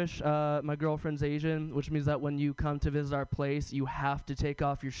 I'm Jewish. My girlfriend's Asian, which means that when you come to visit our place, you have to take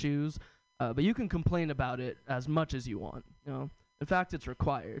off your shoes. But you can complain about it as much as you want. You know, in fact, it's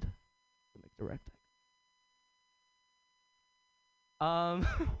required to make direct. I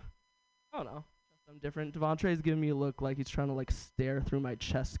don't know. I'm different. Devontrey's giving me a look like he's trying to like stare through my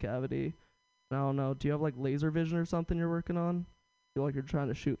chest cavity. I don't know. Do you have like laser vision or something you're working on? Feel like you're trying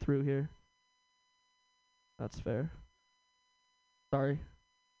to shoot through here. That's fair. Sorry.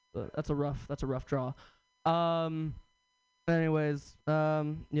 That's a rough draw. Anyways,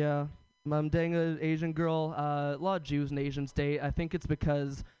 yeah. I'm dating an Asian girl. A lot of Jews and Asians date. I think it's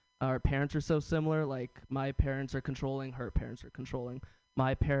because our parents are so similar. Like, my parents are controlling, her parents are controlling.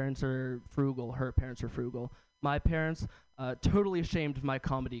 My parents are frugal, her parents are frugal. My parents, totally ashamed of my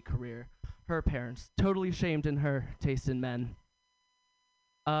comedy career. Her parents, totally ashamed in her taste in men.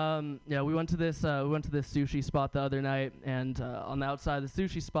 Yeah, we went to this sushi spot the other night, and on the outside of the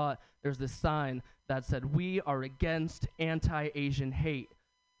sushi spot, there's this sign that said, "We are against anti-Asian hate."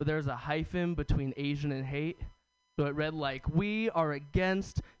 But there's a hyphen between Asian and hate, so it read like, "We are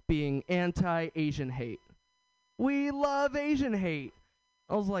against being anti-Asian hate. We love Asian hate."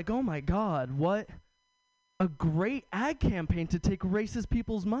 I was like, oh my god, what a great ad campaign to take racist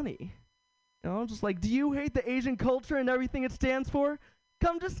people's money. You know, just like, do you hate the Asian culture and everything it stands for?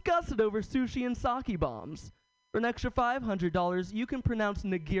 Come discuss it over sushi and sake bombs. For an extra $500, you can pronounce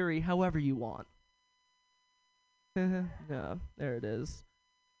nigiri however you want. Yeah, there it is.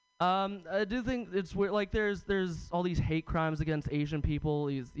 I do think it's weird. Like, there's all these hate crimes against Asian people.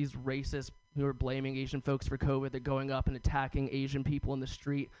 These racists who are blaming Asian folks for COVID. They're going up and attacking Asian people in the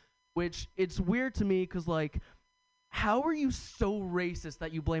street, which it's weird to me because, like, how are you so racist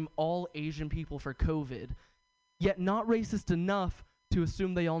that you blame all Asian people for COVID, yet not racist enough to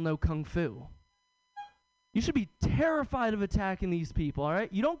assume they all know Kung Fu? You should be terrified of attacking these people, all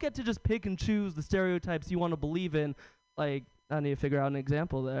right? You don't get to just pick and choose the stereotypes you want to believe in. Like, I need to figure out an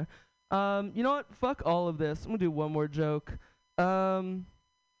example there. You know what? Fuck all of this. I'm going to do one more joke.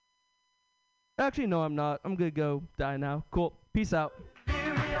 Actually, no, I'm not. I'm going to go die now. Cool. Peace out.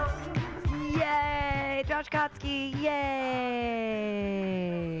 Yay! Josh Kotsky, yay!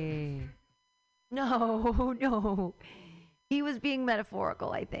 No, no. He was being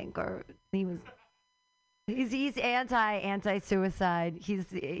metaphorical, I think, or he's anti-suicide.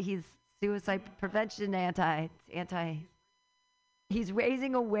 He's suicide prevention anti. He's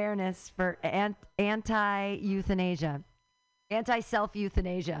raising awareness for anti-euthanasia,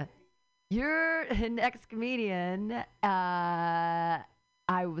 anti-self-euthanasia. You're an ex-comedian.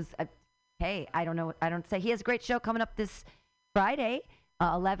 Hey, I don't know. I don't say. He has a great show coming up this Friday,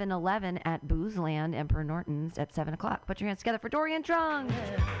 11/11 at Boozeland, Emperor Norton's at 7 o'clock. Put your hands together for Dorian Trung.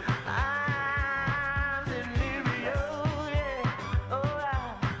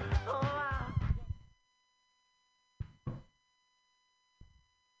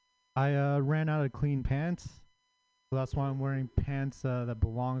 I ran out of clean pants, so that's why I'm wearing pants that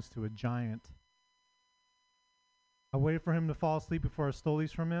belongs to a giant. I waited for him to fall asleep before I stole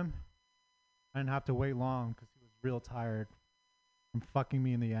these from him. I didn't have to wait long because he was real tired from fucking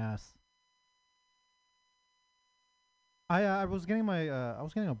me in the ass. I was getting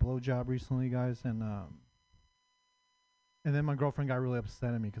a blowjob recently, guys, and then my girlfriend got really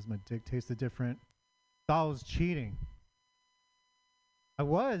upset at me because my dick tasted different. Thought I was cheating. I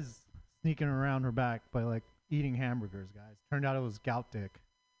was sneaking around her back by like eating hamburgers, guys. Turned out it was gout dick.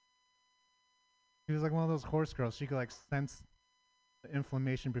 She was like one of those horse girls. She could like sense the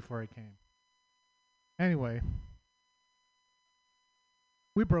inflammation before it came. Anyway,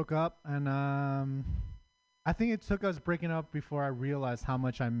 we broke up, and I think it took us breaking up before I realized how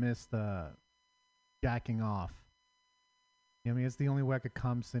much I missed jacking off. I mean, it's the only way I could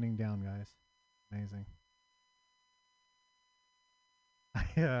come sitting down, guys. Amazing.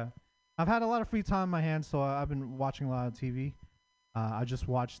 I've had a lot of free time on my hands, so I've been watching a lot of TV. I just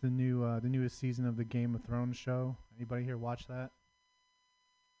watched the newest season of the Game of Thrones show. Anybody here watch that?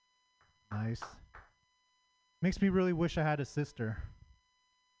 Nice. Makes me really wish I had a sister.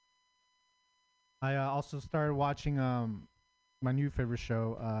 I also started watching my new favorite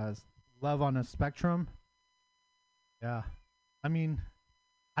show, Love on a Spectrum. Yeah. I mean,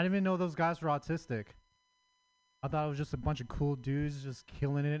 I didn't even know those guys were autistic. I thought it was just a bunch of cool dudes just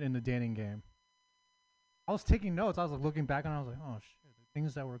killing it in the dating game. I was taking notes. I was like looking back and I was like, oh shit, the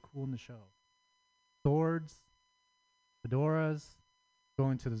things that were cool in the show. Swords, fedoras,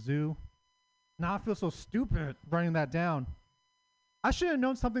 going to the zoo. Now I feel so stupid writing that down. I should have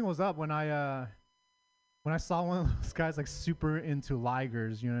known something was up when I saw one of those guys like super into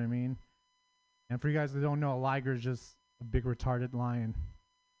ligers, you know what I mean? And for you guys that don't know, a liger is just a big retarded lion.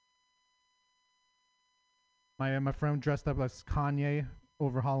 My friend dressed up as Kanye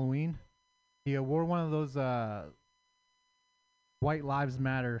over Halloween. He wore one of those White Lives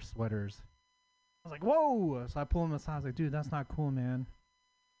Matter sweaters. I was like, whoa! So I pulled him aside. I was like, dude, that's not cool, man.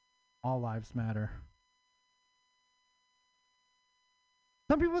 All lives matter.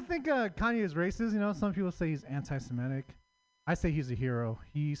 Some people think Kanye is racist. You know, some people say he's anti-Semitic. I say he's a hero.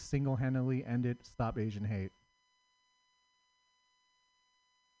 He single-handedly ended Stop Asian Hate.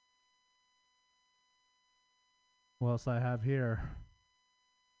 What else I have here?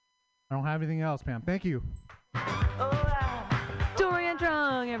 I don't have anything else, Pam. Thank you. Dorian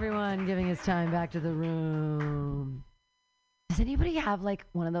Drung, everyone, giving his time back to the room. Does anybody have like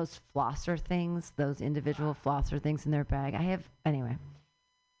one of those flosser things, those individual flosser things in their bag? I have, anyway.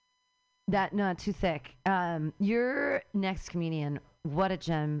 That, not too thick. Your next comedian, what a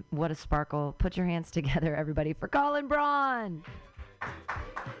gem, what a sparkle. Put your hands together, everybody, for Colin Braun.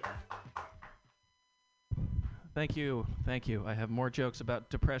 Thank you. Thank you. I have more jokes about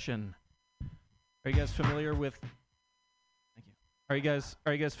depression. Are you guys familiar with... Thank you.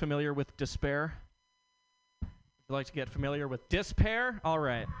 Are you guys familiar with despair? Would you like to get familiar with despair? All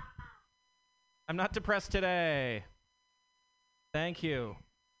right. I'm not depressed today. Thank you.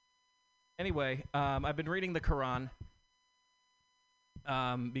 Anyway, I've been reading the Quran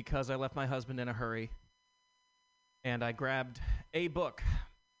because I left my husband in a hurry, and I grabbed a book,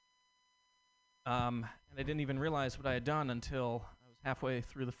 and I didn't even realize what I had done until I was halfway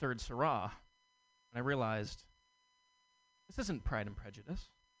through the third surah, and I realized this isn't Pride and Prejudice.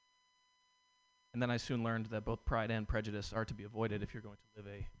 And then I soon learned that both pride and prejudice are to be avoided if you're going to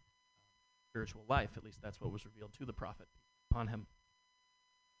live a spiritual life. At least that's what was revealed to the Prophet upon him.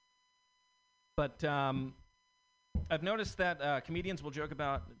 But I've noticed that comedians will joke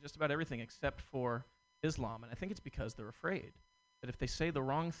about just about everything except for Islam, and I think it's because they're afraid that if they say the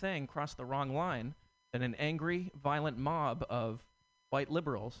wrong thing, cross the wrong line, then an angry, violent mob of white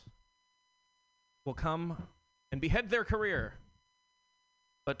liberals will come and behead their career.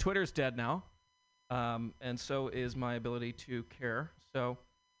 But Twitter's dead now, and so is my ability to care. So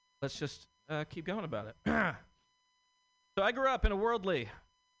let's just keep going about it. So I grew up in a worldly,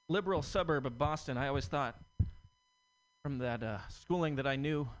 liberal suburb of Boston. I always thought, from that schooling, that I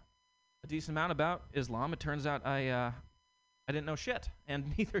knew a decent amount about Islam. It turns out I didn't know shit,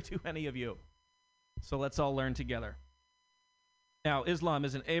 and neither do any of you. So let's all learn together. Now, Islam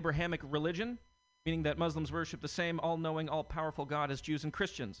is an Abrahamic religion, meaning that Muslims worship the same all-knowing, all-powerful God as Jews and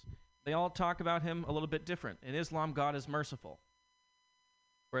Christians. They all talk about him a little bit different. In Islam, God is merciful,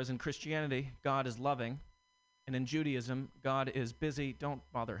 whereas in Christianity, God is loving, and in Judaism, God is busy, don't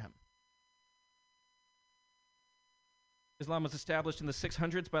bother him. Islam was established in the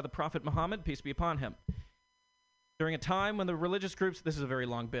 600s by the Prophet Muhammad, peace be upon him. During a time when the religious groups, this is a very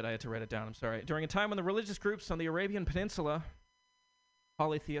long bit, I had to write it down, I'm sorry. During a time when the religious groups on the Arabian Peninsula,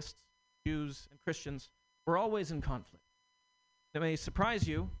 polytheists, Jews, and Christians, were always in conflict. It may surprise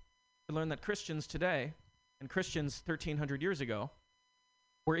you to learn that Christians today and Christians 1,300 years ago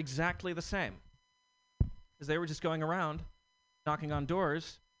were exactly the same. Because they were just going around, knocking on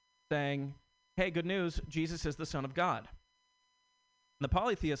doors, saying, hey, good news, Jesus is the Son of God. And the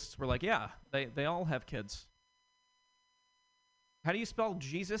polytheists were like, yeah, they all have kids. How do you spell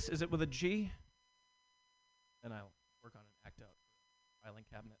Jesus? Is it with a G? Then I'll work on an act out filing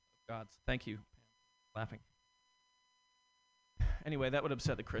cabinet of gods. Thank you, Pam, laughing. Anyway, that would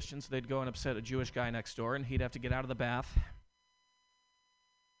upset the Christians. They'd go and upset a Jewish guy next door, and he'd have to get out of the bath.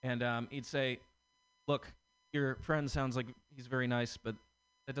 And he'd say, look, your friend sounds like he's very nice, but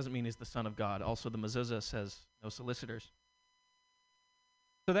that doesn't mean he's the Son of God. Also, the mezuzah says no solicitors.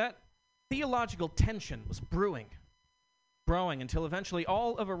 So that theological tension was growing until eventually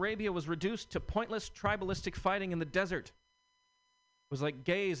all of Arabia was reduced to pointless tribalistic fighting in the desert. It was like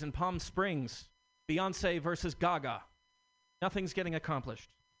gays in Palm Springs, Beyonce versus Gaga. Nothing's getting accomplished.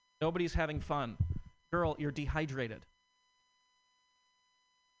 Nobody's having fun. Girl, you're dehydrated.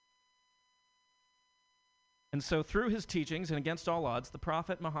 And so through his teachings and against all odds, the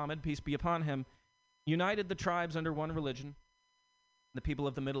Prophet Muhammad, peace be upon him, united the tribes under one religion. The people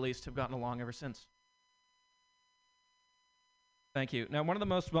of the Middle East have gotten along ever since. Thank you. Now, one of the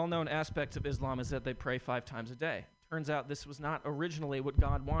most well-known aspects of Islam is that they pray 5 times a day. Turns out this was not originally what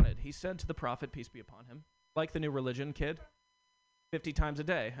God wanted. He said to the Prophet, peace be upon him, like the new religion, kid, 50 times a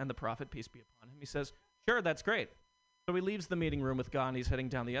day. And the Prophet, peace be upon him, he says, sure, that's great. So he leaves the meeting room with God, and he's heading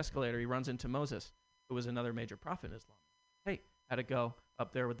down the escalator. He runs into Moses, who was another major prophet in Islam. Hey, how'd it go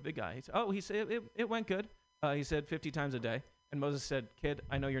up there with the big guy? He said, he said, it went good. He said 50 times a day. And Moses said, kid,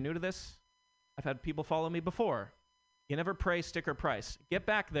 I know you're new to this. I've had people follow me before. You never pray sticker price. Get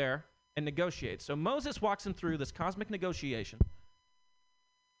back there and negotiate. So Moses walks him through this cosmic negotiation,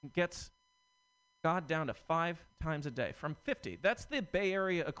 gets God down to 5 times a day from 50. That's the Bay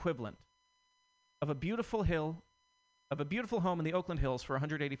Area equivalent of a beautiful hill, of a beautiful home in the Oakland Hills for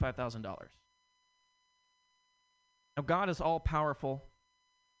 $185,000. Now, God is all powerful.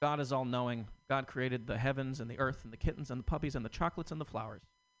 God is all knowing. God created the heavens and the earth and the kittens and the puppies and the chocolates and the flowers.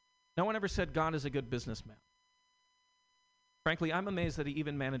 No one ever said God is a good businessman. Frankly, I'm amazed that he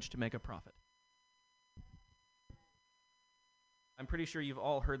even managed to make a profit. I'm pretty sure you've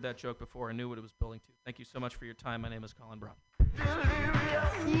all heard that joke before and knew what it was building to. Thank you so much for your time. My name is Colin Braun.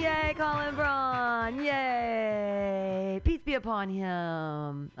 Yay, Colin Braun! Yay! Peace be upon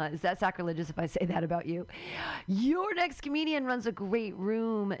him. Is that sacrilegious if I say that about you? Your next comedian runs a great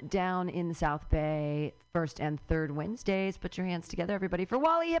room down in the South Bay, first and third Wednesdays. Put your hands together, everybody, for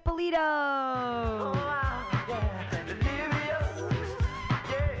Wally Hippolito!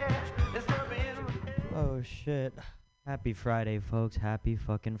 Oh, shit. Happy Friday, folks. Happy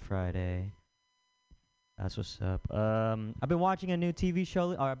fucking Friday. That's what's up. I've been watching a new TV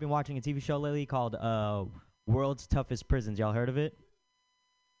show, or I've been watching a TV show lately called World's Toughest Prisons. Y'all heard of it?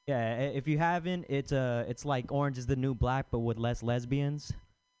 Yeah, if you haven't, it's like Orange is the New Black, but with less lesbians.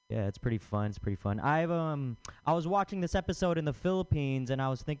 Yeah, it's pretty fun. It's pretty fun. I was watching this episode in the Philippines, and I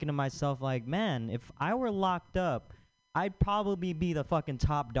was thinking to myself, like, man, if I were locked up, I'd probably be the fucking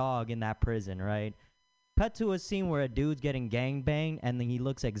top dog in that prison, right? Cut to a scene where a dude's getting gangbanged, and then he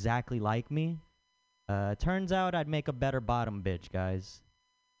looks exactly like me. Turns out I'd make a better bottom bitch, guys.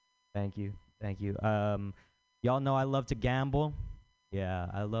 Thank you. Thank you. Y'all know I love to gamble.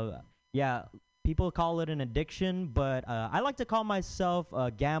 Yeah, people call it an addiction, but I like to call myself a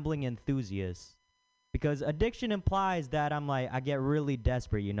gambling enthusiast. Because addiction implies that I get really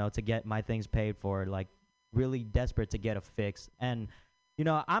desperate, to get my things paid for, like really desperate to get a fix. And,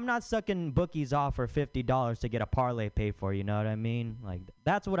 I'm not sucking bookies off for $50 to get a parlay paid for, you know what I mean? Like,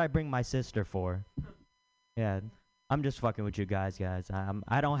 that's what I bring my sister for. Yeah, I'm just fucking with you guys.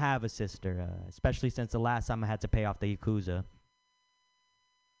 I don't have a sister, especially since the last time I had to pay off the Yakuza.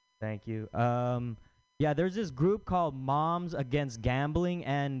 Thank you. Yeah, there's this group called Moms Against Gambling,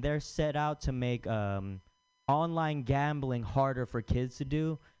 and they're set out to make online gambling harder for kids to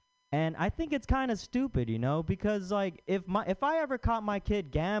do. And I think it's kind of stupid, because like if I ever caught my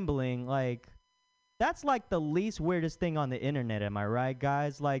kid gambling, like that's like the least weirdest thing on the internet, am I right,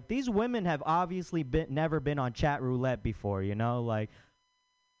 guys? Like these women have obviously never been on chat roulette before, like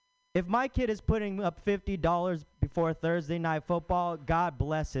if my kid is putting up $50 before Thursday night football, God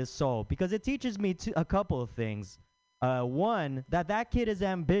bless his soul, because it teaches me a couple of things. One, that kid is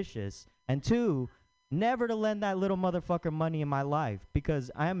ambitious, and two, never to lend that little motherfucker money in my life, because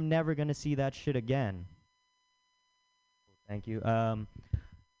I am never going to see that shit again. Thank you.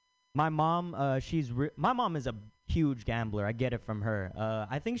 My mom, my mom is a huge gambler. I get it from her.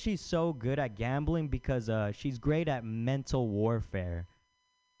 I think she's so good at gambling because she's great at mental warfare.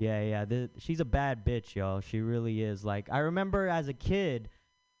 Yeah. She's a bad bitch, y'all. She really is. Like, I remember as a kid,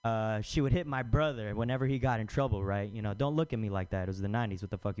 she would hit my brother whenever he got in trouble, right? Don't look at me like that. It was the 90s.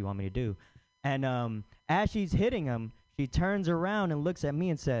 What the fuck you want me to do? And as she's hitting him, she turns around and looks at me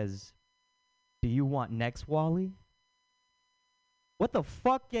and says, "Do you want next, Wally?" What the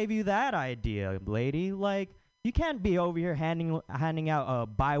fuck gave you that idea, lady? Like, you can't be over here handing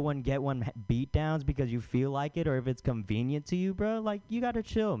out buy one, get one beatdowns because you feel like it or if it's convenient to you, bro. Like, you gotta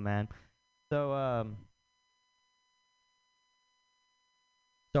chill, man. So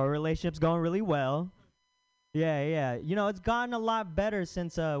our relationship's going really well. Yeah. It's gotten a lot better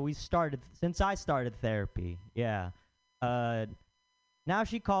since I started therapy. Yeah. Now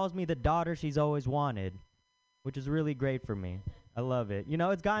she calls me the daughter she's always wanted, which is really great for me. I love it.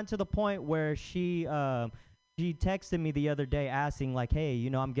 It's gotten to the point where she texted me the other day asking like, "Hey,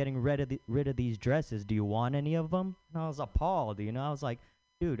 I'm getting rid of these dresses. Do you want any of them?" And I was appalled. I was like,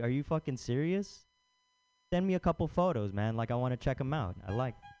 "Dude, are you fucking serious? Send me a couple photos, man. Like, I want to check them out."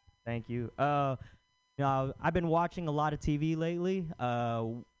 Thank you. I've been watching a lot of TV lately.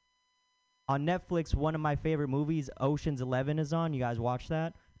 On Netflix, one of my favorite movies, Ocean's 11, is on. You guys watch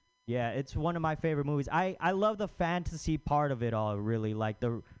that? Yeah, it's one of my favorite movies. I love the fantasy part of it all, really. Like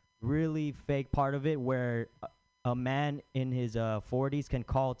the really fake part of it where a man in his 40s can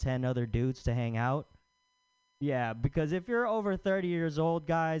call 10 other dudes to hang out. Yeah, because if you're over 30 years old,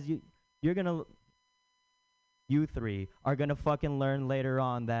 guys, you three are going to fucking learn later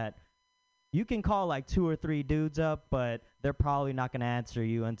on that you can call like 2 or 3 dudes up, but they're probably not going to answer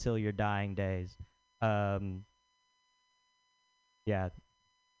you until your dying days. Yeah.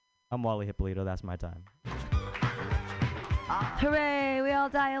 I'm Wally Hippolito. That's my time. Hooray! We all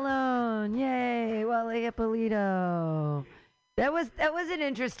die alone. Yay! Wally Hippolito. That was an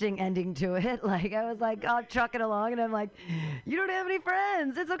interesting ending to it. Like I was like, I'll truck it along, and I'm like, you don't have any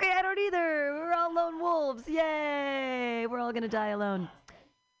friends. It's okay, I don't either. We're all lone wolves. Yay! We're all gonna die alone.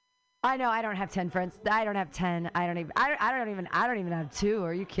 I know. I don't have 10 friends. I don't have 10. I don't even have 2.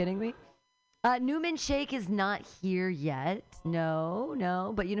 Are you kidding me? Newman Shake is not here yet.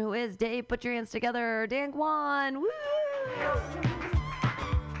 No. But you know who is? Dave, put your hands together. Dan Kwan. Woo!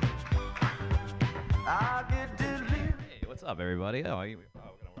 Hey, what's up, everybody? Oh, we're gonna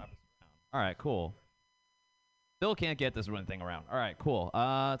wrap this around. All right, cool. Still can't get this run thing around. All right, cool.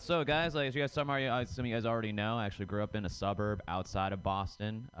 So guys, like as you guys, I assume you guys already know, I actually grew up in a suburb outside of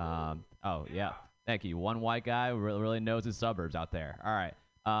Boston. Oh yeah, thank you. One white guy who really knows his suburbs out there. All right.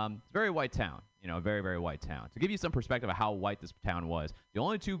 It's a very white town, very, very white town. To give you some perspective of how white this town was, the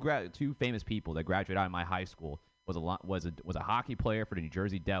only two famous people that graduated out of my high school was a hockey player for the New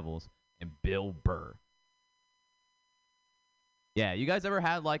Jersey Devils and Bill Burr. Yeah, you guys ever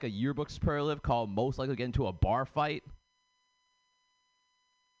had like a yearbook superlative called most likely to get into a bar fight?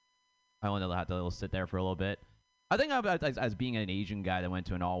 I wanted to have to sit there for a little bit. I think as being an Asian guy that went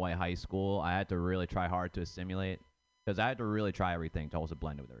to an all-white high school, I had to really try hard to assimilate. Because I had to really try everything to also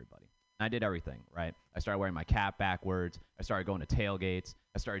blend with everybody. And I did everything, right? I started wearing my cap backwards. I started going to tailgates.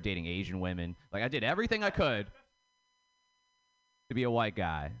 I started dating Asian women. Like, I did everything I could to be a white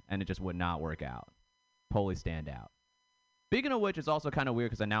guy, and it just would not work out. Totally stand out. Speaking of which, it's also kind of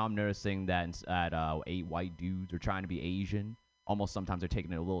weird because now I'm noticing that 8 white dudes are trying to be Asian. Almost sometimes they're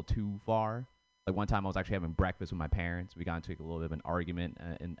taking it a little too far. Like, one time I was actually having breakfast with my parents. We got into a little bit of an argument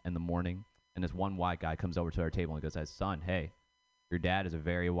in the morning. And this one white guy comes over to our table and goes, son, hey, your dad is a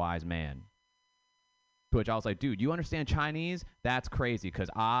very wise man. To which I was like, dude, you understand Chinese? That's crazy because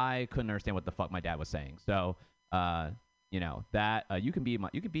I couldn't understand what the fuck my dad was saying. So, you can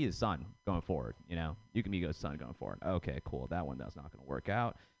be his son going forward. You can be his son going forward. Okay, cool. That's not going to work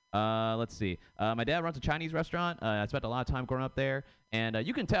out. Let's see. My dad runs a Chinese restaurant. I spent a lot of time growing up there. And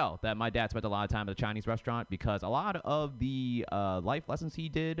you can tell that my dad spent a lot of time at the Chinese restaurant because a lot of the life lessons he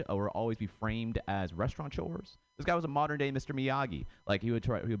did were always be framed as restaurant chores. This guy was a modern-day Mr. Miyagi. Like, he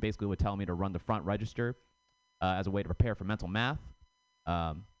would basically tell me to run the front register as a way to prepare for mental math.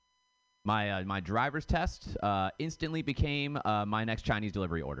 My driver's test instantly became my next Chinese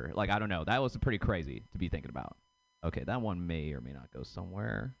delivery order. Like, I don't know. That was pretty crazy to be thinking about. Okay, that one may or may not go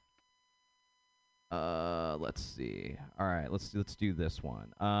somewhere. Let's see. All right, let's do this one.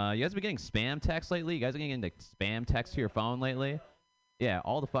 You guys been getting spam texts lately? You guys been getting spam texts to your phone lately? Yeah,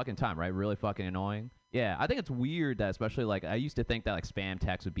 all the fucking time, right? Really fucking annoying. Yeah, I think it's weird that, especially like I used to think that like spam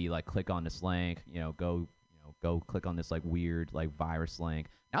text would be like click on this link, go click on this like weird like virus link.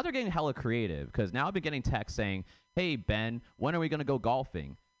 Now they're getting hella creative because now I've been getting texts saying, "Hey Ben, when are we gonna go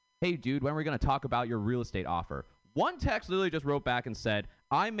golfing? Hey dude, when are we gonna talk about your real estate offer?" One text literally just wrote back and said,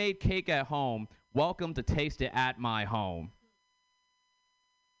 "I made cake at home. Welcome to taste it at my home."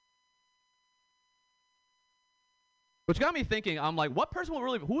 Which got me thinking, I'm like, what person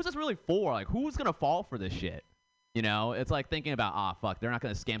who is this really for? Like, who's going to fall for this shit? It's like thinking about, fuck, they're not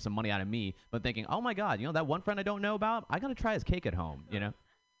going to scam some money out of me. But thinking, oh my God, that one friend I don't know about, I got to try his cake at home,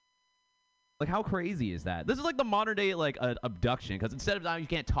 Like, how crazy is that? This is like the modern day, like, abduction. Because instead of now you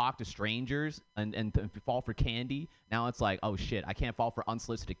can't talk to strangers and fall for candy, now it's like, oh shit, I can't fall for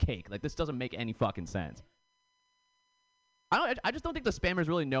unsolicited cake. Like, this doesn't make any fucking sense. I just don't think the spammers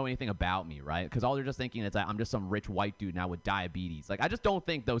really know anything about me, right? Because all they're just thinking is that I'm just some rich white dude now with diabetes. Like, I just don't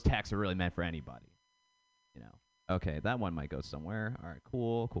think those texts are really meant for anybody. Okay, that one might go somewhere. All right,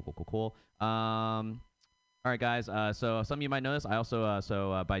 cool. All right, guys. So some of you might know this. I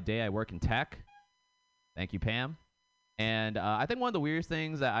also, by day I work in tech. Thank you, Pam. And I think one of the weirdest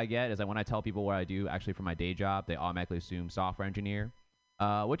things that I get is that when I tell people what I do actually for my day job, they automatically assume software engineer.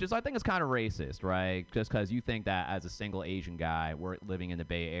 Which is, I think, is kind of racist, right? Just because you think that as a single Asian guy living in the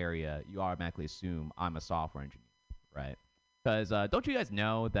Bay Area, you automatically assume I'm a software engineer, right? Because don't you guys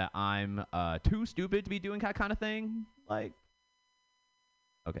know that I'm too stupid to be doing that kind of thing? Like,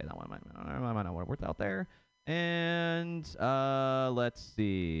 okay, that one might not work out there. And let's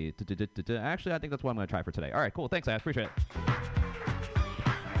see. Actually, I think that's what I'm going to try for today. All right, cool. Thanks, guys. Appreciate it.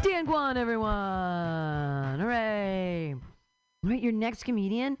 Dan Guan, everyone. Hooray. All right, your next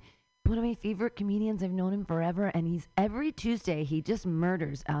comedian, one of my favorite comedians. I've known him forever, and every Tuesday he just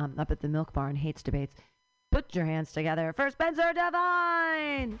murders up at the Milk Bar and hates debates. Put your hands together for Spencer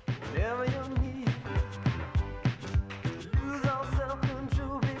Devine. Never young me. Lose all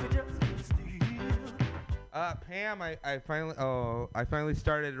self-control, baby, just keep still. Pam, I finally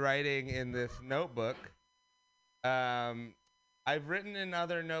started writing in this notebook. I've written in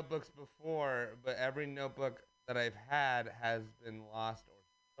other notebooks before, but every notebook that I've had has been lost or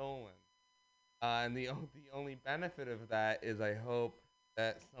stolen. And the only benefit of that is I hope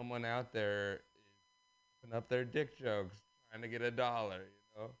that someone out there is putting up their dick jokes, trying to get $1, you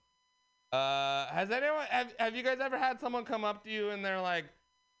know. Have you guys ever had someone come up to you and they're like,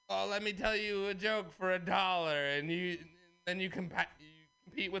 "Oh, let me tell you a joke for $1," and you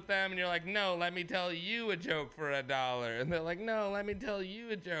compete with them and you're like, "No, let me tell you a joke for $1," and they're like, "No, let me tell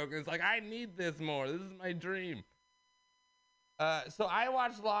you a joke." And it's like, I need this more. This is my dream. So I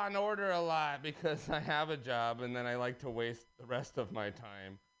watch Law and Order a lot because I have a job and then I like to waste the rest of my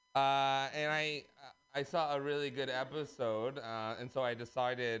time. And I saw a really good episode, and so I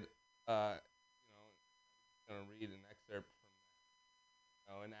decided, I'm going to read an excerpt from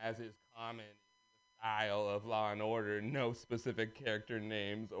that. And as is common in the style of Law and Order, no specific character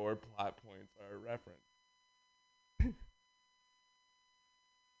names or plot points are referenced.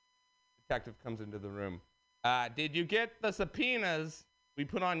 Detective comes into the room. Did you get the subpoenas we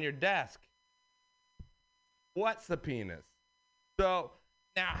put on your desk? What subpoenas? So,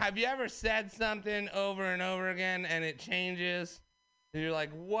 now, have you ever said something over and over again and it changes? And you're like,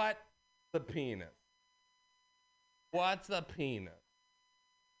 what subpoenas? What's a penis?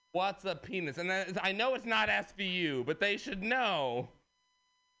 What's a penis? And I know it's not SVU, but they should know.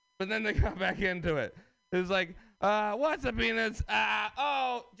 But then they got back into it. It's like, what's a penis?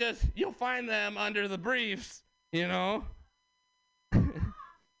 You'll find them under the briefs, you know?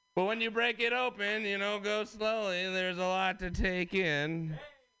 But when you break it open, go slowly. There's a lot to take in.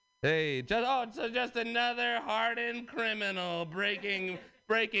 Hey, just another hardened criminal breaking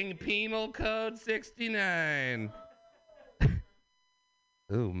Penal Code 69.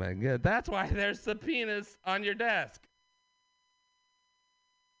 Oh my God, that's why there's subpoenas on your desk.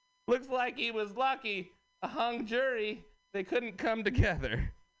 Looks like he was lucky. A hung jury, they couldn't come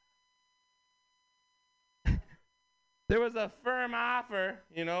together. There was a firm offer,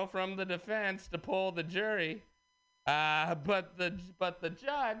 from the defense to pull the jury. But the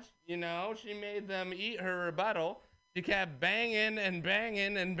judge, she made them eat her rebuttal. She kept banging and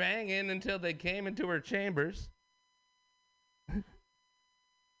banging and banging until they came into her chambers.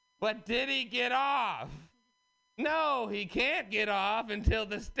 But did he get off? No, he can't get off until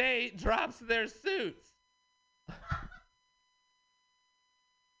the state drops their suits.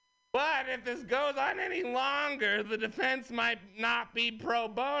 But if this goes on any longer, the defense might not be pro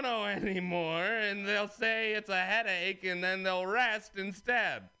bono anymore, and they'll say it's a headache, and then they'll rest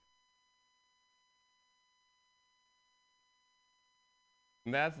instead.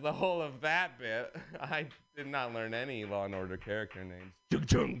 And that's the whole of that bit. I did not learn any Law and Order character names.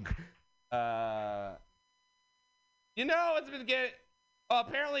 Chung. It's been getting...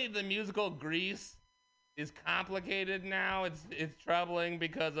 apparently the musical Grease is complicated now. It's troubling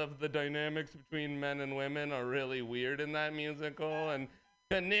because of the dynamics between men and women are really weird in that musical, and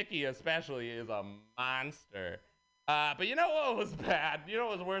Nikki especially is a monster. But you know what was bad? You know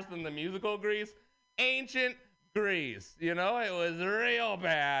what was worse than the musical Grease? Ancient Greece. It was real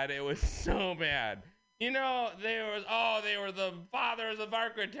bad. It was so bad. They were the fathers of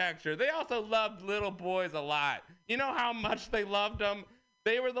architecture. They also loved little boys a lot. You know how much they loved them?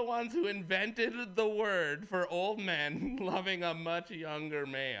 They were the ones who invented the word for old men loving a much younger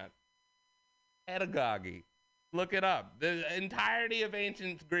man. Pedagogy. Look it up. The entirety of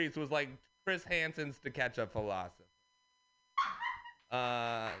ancient Greece was like Chris Hansen's To Catch Up philosophy.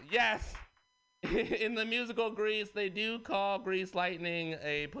 Yes. In the musical Grease, they do call Grease Lightning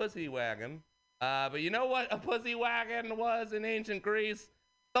a pussy wagon. But you know what a pussy wagon was in ancient Greece?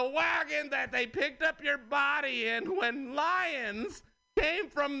 The wagon that they picked up your body in when lions came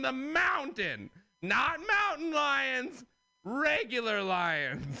from the mountain. Not mountain lions, regular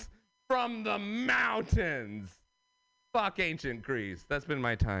lions from the mountains. Fuck ancient Greece. That's been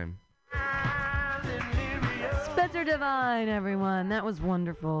my time. Spencer Devine, everyone. That was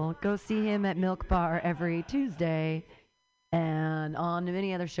wonderful. Go see him at Milk Bar every Tuesday. And on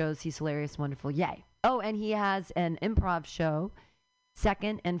many other shows, he's hilarious, wonderful. Yay. Oh, and he has an improv show,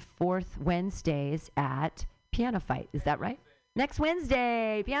 second and fourth Wednesdays at Piano Fight. Is that right? Next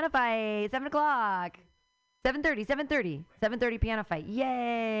Wednesday, Piano Fight, 7 o'clock. 7:30 Piano Fight.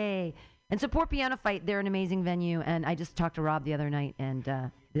 Yay. And support Piano Fight. They're an amazing venue. And I just talked to Rob the other night, and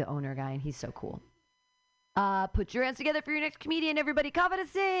the owner guy, and he's so cool. Put your hands together for your next comedian, everybody. Kava to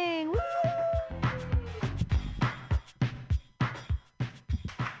sing. Woo!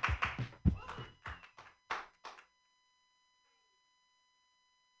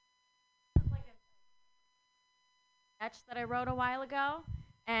 sketch that I wrote a while ago,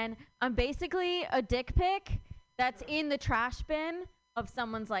 and I'm basically a dick pic that's in the trash bin of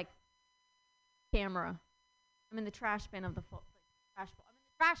someone's like camera. I'm in the trash bin of the trash. I'm in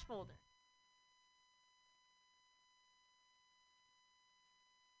the trash folder.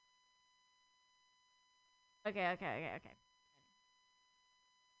 Okay. Okay.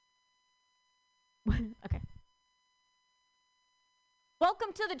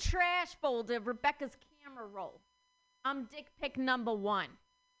 Welcome to the trash folder of Rebecca's camera roll. I'm dick pic number 1.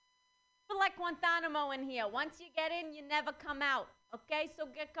 Feel like Guantanamo in here. Once you get in, you never come out. Okay, so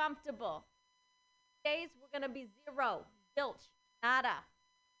get comfortable. Days we're gonna be 0, zilch, nada.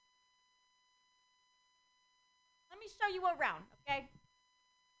 Let me show you around, okay?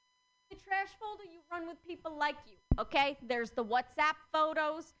 The trash folder, you run with people like you, okay? There's the WhatsApp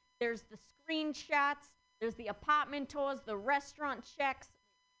photos, there's the screenshots, there's the apartment tours, the restaurant checks.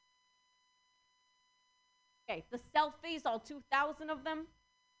 Okay, the selfies, all 2,000 of them.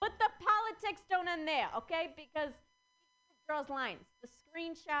 But the politics don't end there, okay? Because it draws lines. The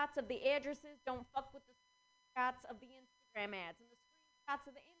screenshots of the addresses don't fuck with the screenshots of the Instagram ads. And the screenshots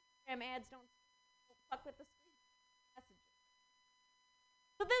of the Instagram ads don't fuck with the screen messages.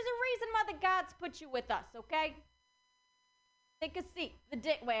 So there's a reason why the gods put you with us, okay? Take a seat.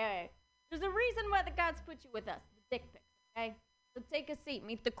 Wait. There's a reason why the gods put you with us. The dick pics, okay? So take a seat.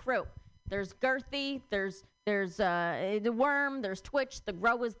 Meet the crew. There's Girthy. There's the Worm. There's Twitch. The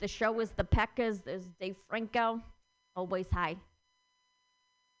Growers. The Showers. The Peckers. There's Dave Franco. Always high.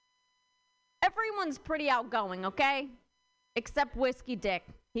 Everyone's pretty outgoing, okay? Except Whiskey Dick.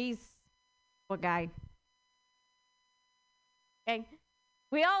 He's a guy. Okay?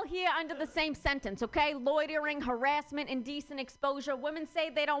 We all here under the same sentence, okay? Loitering, harassment, indecent exposure. Women say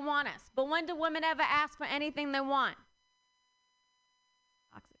they don't want us. But when do women ever ask for anything they want?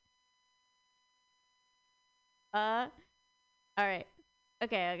 Toxic. All right.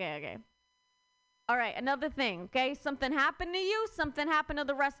 Okay. All right, another thing, okay? Something happened to you, something happened to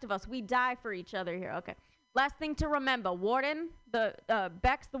the rest of us. We die for each other here, okay? Last thing to remember, Warden,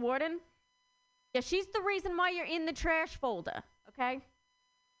 Bex, the Warden, yeah, she's the reason why you're in the trash folder, okay?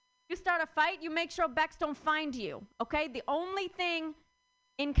 You start a fight, you make sure Bex don't find you, okay? The only thing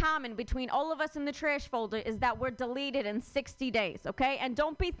in common between all of us in the trash folder is that we're deleted in 60 days, okay? And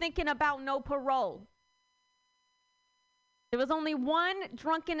don't be thinking about no parole. There was only one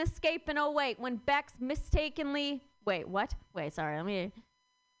drunken escape in 08 when Bex mistakenly... Wait, what? Wait, sorry, let me...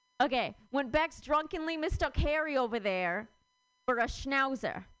 Okay, when Bex drunkenly mistook Harry over there for a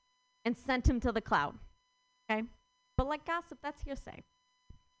schnauzer and sent him to the cloud, okay? But like gossip, that's hearsay.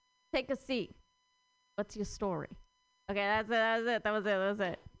 Take a seat. What's your story? Okay, that's it. That was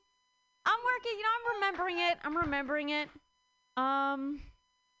it. I'm working, I'm remembering it.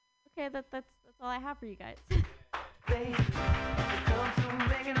 Okay, that's all I have for you guys.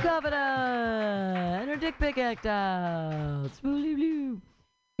 Governor and her dick pic act out. Spoolie blue.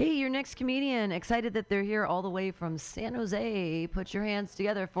 Hey, your next comedian. Excited that they're here all the way from San Jose. Put your hands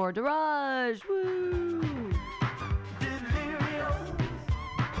together for Daraj. Woo!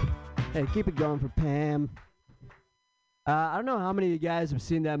 Hey, keep it going for Pam. I don't know how many of you guys have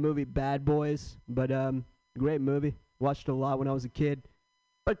seen that movie Bad Boys, but great movie. Watched it a lot when I was a kid.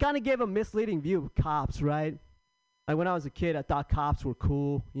 But it kind of gave a misleading view of cops, right? Like when I was a kid, I thought cops were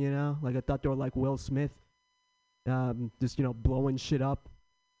cool, you know? Like I thought they were like Will Smith, just, you know, blowing shit up,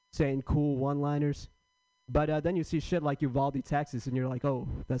 saying cool one-liners. But then you see shit like Uvalde, Texas, and you're like, oh,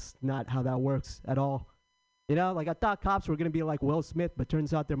 that's not how that works at all. You know, like I thought cops were going to be like Will Smith, but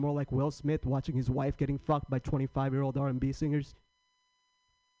turns out they're more like Will Smith watching his wife getting fucked by 25-year-old R&B singers.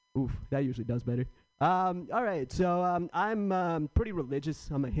 Oof, that usually does better. All right, so I'm pretty religious.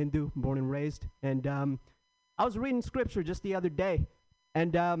 I'm a Hindu, born and raised. And I was reading scripture just the other day,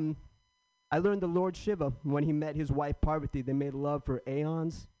 and I learned the Lord Shiva, when he met his wife Parvati, they made love for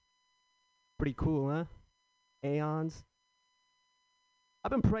aeons. Pretty cool, huh? Aeons.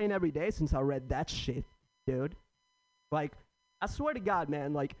 I've been praying every day since I read that shit, dude. Like, I swear to God,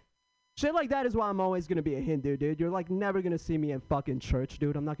 man, like, shit like that is why I'm always gonna be a Hindu, dude. You're like never gonna see me in fucking church,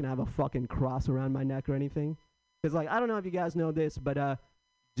 dude. I'm not gonna have a fucking cross around my neck or anything. Cause like, I don't know if you guys know this, but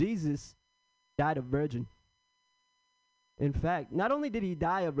Jesus died a virgin. In fact, not only did he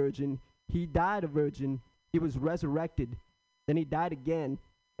die a virgin, he died a virgin, he was resurrected, then he died again,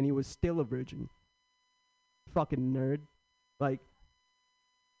 and he was still a virgin. Fucking nerd. Like,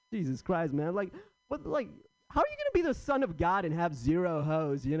 Jesus Christ, man. Like, what, like, how are you gonna be the son of God and have 0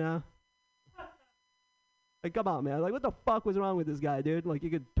 hoes, you know? Like, come on, man. Like, what the fuck was wrong with this guy, dude? Like, he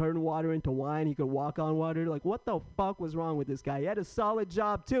could turn water into wine, he could walk on water. Like, what the fuck was wrong with this guy? He had a solid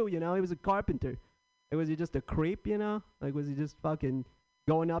job, too, you know? He was a carpenter. Like, was he just a creep, you know? Like, was he just fucking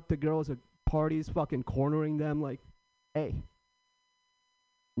going up to girls at parties, fucking cornering them like, hey,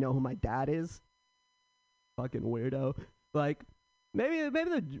 you know who my dad is? Fucking weirdo. Like, maybe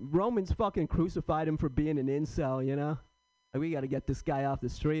the Romans fucking crucified him for being an incel, you know? Like, we gotta get this guy off the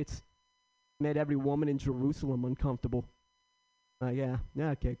streets. Made every woman in Jerusalem uncomfortable. Yeah,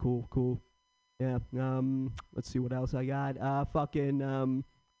 okay, cool. Yeah, let's see what else I got.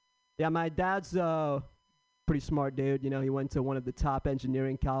 Yeah, my dad's pretty smart dude. You know, he went to one of the top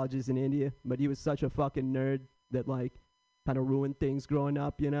engineering colleges in India, but he was such a fucking nerd that, like, kind of ruined things growing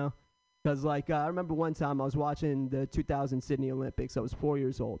up, you know? Because, like, I remember one time I was watching the 2000 Sydney Olympics. I was 4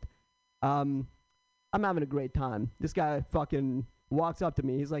 years old. I'm having a great time. This guy fucking walks up to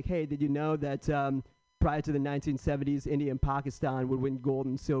me. He's like, hey, did you know that prior to the 1970s, India and Pakistan would win gold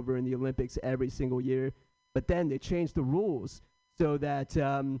and silver in the Olympics every single year? But then they changed the rules so that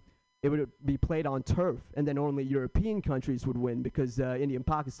it would be played on turf, and then only European countries would win because India and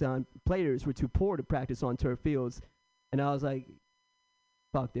Pakistan players were too poor to practice on turf fields. And I was like,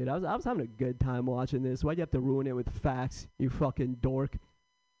 fuck, dude, I was having a good time watching this. Why'd you have to ruin it with facts, you fucking dork?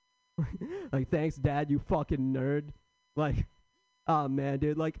 Like, thanks, Dad, you fucking nerd. Like, oh, man,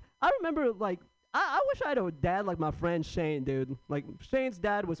 dude. Like, I remember, like, I wish I had a dad like my friend Shane, dude. Like, Shane's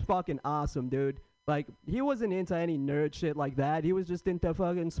dad was fucking awesome, dude. Like, he wasn't into any nerd shit like that. He was just into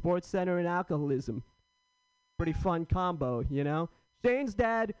fucking Sports Center and alcoholism. Pretty fun combo, you know? Shane's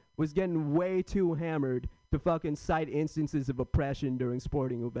dad was getting way too hammered to fucking cite instances of oppression during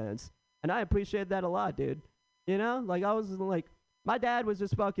sporting events. And I appreciate that a lot, dude. You know? Like, I was like, my dad was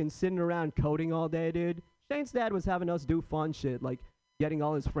just fucking sitting around coding all day, dude. Shane's dad was having us do fun shit, like getting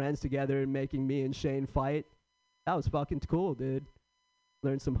all his friends together and making me and Shane fight. That was fucking cool, dude.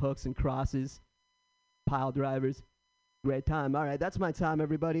 Learned some hooks and crosses, pile drivers. Great time. All right, that's my time,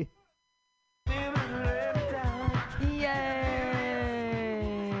 everybody. Yay!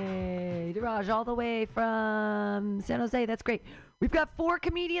 Diraj all the way from San Jose. That's great. We've got 4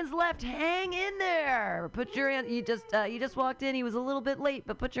 comedians left. Hang in there. Put your hand. You just walked in. He was a little bit late,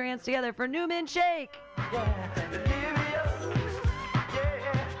 but put your hands together for Newman Shake.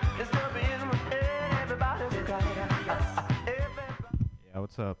 Yeah,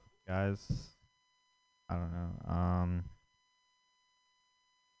 what's up, guys? I don't know.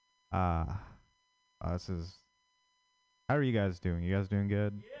 This is. How are you guys doing? You guys doing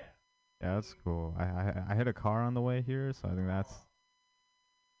good? Yeah, that's cool. I hit a car on the way here, so I think that's.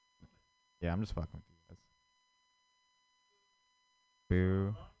 Yeah, I'm just fucking with you guys.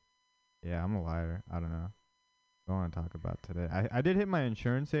 Boo. Yeah, I'm a liar. I don't know. I don't want to talk about today. I did hit my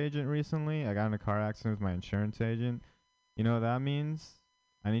insurance agent recently. I got in a car accident with my insurance agent. You know what that means?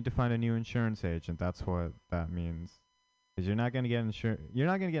 I need to find a new insurance agent. That's what that means. Because you're not gonna get You're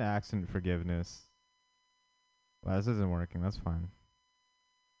not gonna get accident forgiveness. Well, this isn't working. That's fine.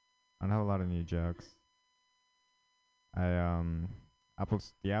 I don't have a lot of new jokes. The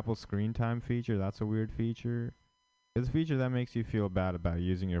Apple Screen Time feature. That's a weird feature. It's a feature that makes you feel bad about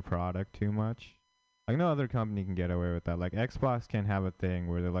using your product too much. Like, no other company can get away with that. Like, Xbox can have a thing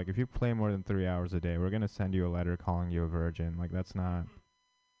where they're like, if you play more than 3 hours a day, we're gonna send you a letter calling you a virgin. Like, that's not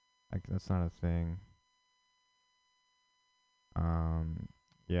a thing.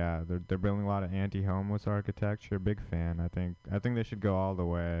 Yeah, they're building a lot of anti-homeless architecture. Big fan. I think they should go all the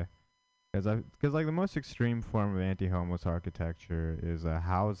way. Cause like the most extreme form of anti-homeless architecture is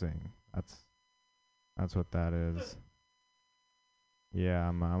housing. That's what that is. Yeah,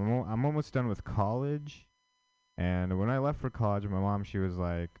 I'm almost done with college, and when I left for college, my mom, she was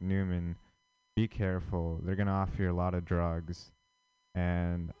like, Newman, be careful. They're gonna offer you a lot of drugs.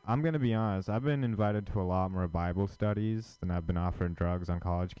 And I'm gonna be honest, I've been invited to a lot more Bible studies than I've been offered drugs on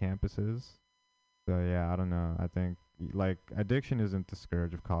college campuses. So yeah, I don't know. I think like addiction isn't the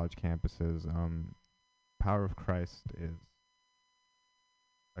scourge of college campuses. Power of Christ is.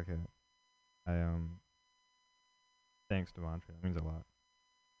 Okay. Thanks, Devontre. That means a lot.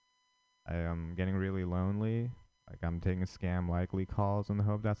 I am getting really lonely. Like, I'm taking scam likely calls in the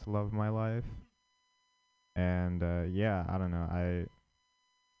hope that's the love of my life. And yeah, I don't know.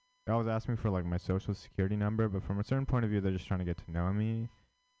 They always ask me for like my social security number, but from a certain point of view, they're just trying to get to know me,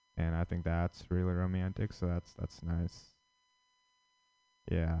 and I think that's really romantic. So that's nice.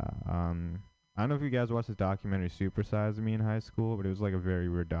 Yeah. I don't know if you guys watched this documentary Super Size Me in high school, but it was like a very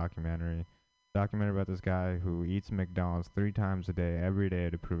weird documentary. Documentary about this guy who eats McDonald's 3 times a day, every day,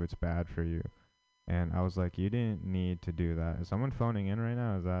 to prove it's bad for you. And I was like, you didn't need to do that. Is someone phoning in right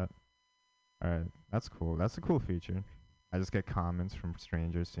now? Is that? Alright, that's cool. That's a cool feature. I just get comments from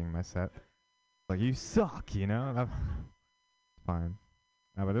strangers seeing my set. Like, you suck, you know? That's fine.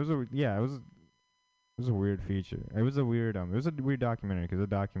 No, but it was was a weird feature. It was a weird documentary because the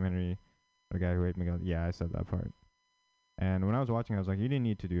documentary, the guy who ate McDonald's. Yeah, I said that part. And when I was watching, I was like, you didn't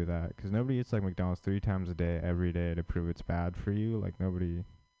need to do that because nobody eats like McDonald's 3 times a day every day to prove it's bad for you. Like nobody.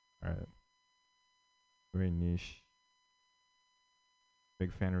 All right. Very niche.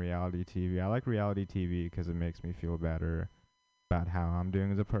 Big fan of reality TV. I like reality TV because it makes me feel better about how I'm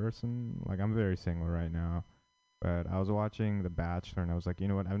doing as a person. Like I'm very single right now. But I was watching The Bachelor and I was like, you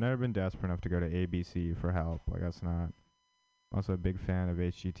know what? I've never been desperate enough to go to ABC for help. Like that's not. I'm also a big fan of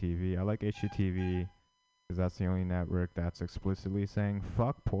HGTV. I like HGTV because that's the only network that's explicitly saying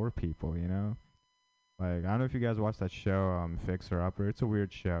fuck poor people, you know? Like, I don't know if you guys watch that show, Fixer Upper. It's a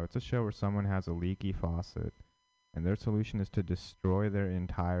weird show. It's a show where someone has a leaky faucet and their solution is to destroy their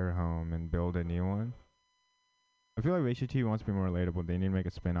entire home and build a new one. I feel like HGTV wants to be more relatable. They need to make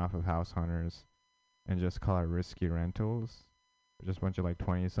a spin-off of House Hunters and just call it Risky Rentals. Just a bunch of like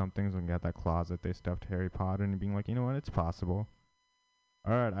 20-somethings and got that closet they stuffed Harry Potter and being like, you know what, it's possible.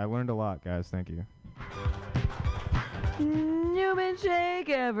 Alright, I learned a lot, guys. Thank you. Newman Shake,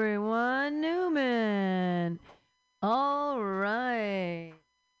 everyone. Newman. All right.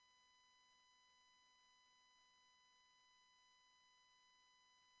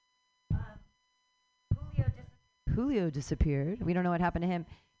 Julio disappeared. We don't know what happened to him.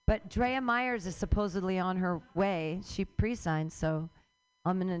 But Drea Myers is supposedly on her way. She pre-signed, so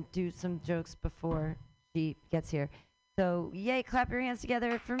I'm going to do some jokes before she gets here. So, yay, clap your hands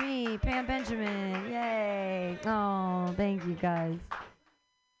together for me, Pam Benjamin. Yay. Oh, thank you, guys.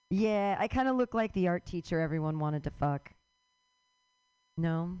 Yeah, I kind of look like the art teacher everyone wanted to fuck.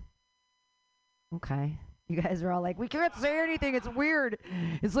 No? Okay. You guys are all like, we can't say anything. It's weird.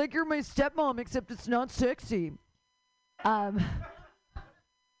 It's like you're my stepmom, except it's not sexy.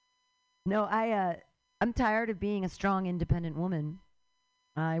 No, I'm tired of being a strong, independent woman.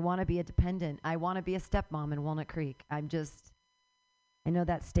 I want to be a dependent. I want to be a stepmom in Walnut Creek. I know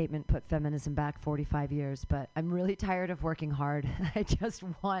that statement put feminism back 45 years, but I'm really tired of working hard. I just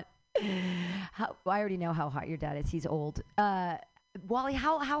want, I already know how hot your dad is. He's old. Wally,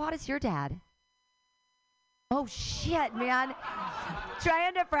 how hot is your dad? Oh, shit, man.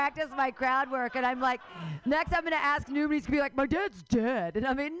 Trying to practice my crowd work, and I'm like, next I'm going to ask Newman, he's going to be like, my dad's dead. And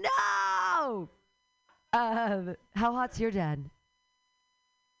I mean, no! How hot's your dad?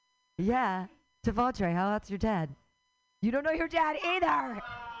 Yeah. TheWatchManHour, how hot's your dad? You don't know your dad either!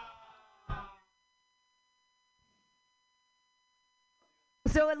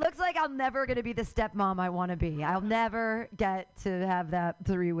 So it looks like I'm never going to be the stepmom I want to be. I'll never get to have that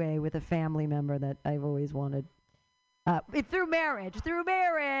three-way with a family member that I've always wanted. Through marriage.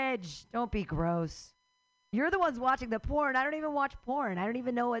 Don't be gross. You're the ones watching the porn. I don't even watch porn. I don't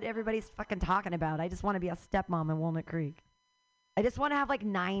even know what everybody's fucking talking about. I just want to be a stepmom in Walnut Creek. I just want to have like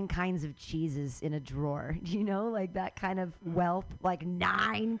 9 kinds of cheeses in a drawer. Do you know, like that kind of wealth? Like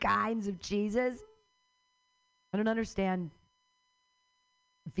 9 kinds of cheeses? I don't understand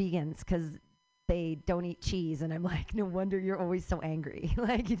vegans because they don't eat cheese, and I'm like, no wonder you're always so angry.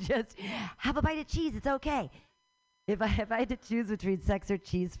 Like, you just have a bite of cheese, it's okay. If I had to choose between sex or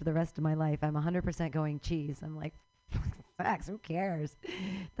cheese for the rest of my life, I'm 100% going cheese. I'm like, sex, who cares?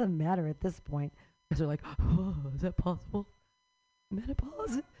 Doesn't matter at this point. Because they're like, oh, is that possible?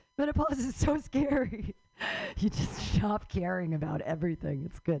 Menopause is so scary. You just stop caring about everything.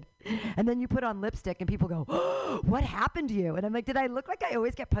 It's good. And then you put on lipstick and people go, oh, what happened to you? And I'm like, did I look like I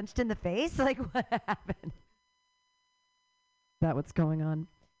always get punched in the face? Like, what happened? Is that what's going on?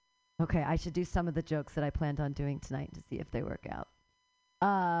 Okay, I should do some of the jokes that I planned on doing tonight to see if they work out.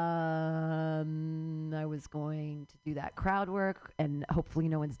 I was going to do that crowd work, and hopefully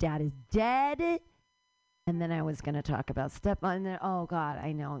no one's dad is dead. And then I was going to talk about stepmom. And then, oh, God,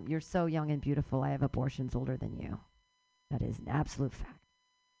 I know. You're so young and beautiful. I have abortions older than you. That is an absolute fact.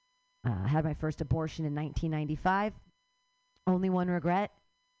 I had my first abortion in 1995. Only one regret.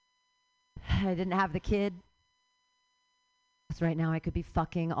 I didn't have the kid. Because right now I could be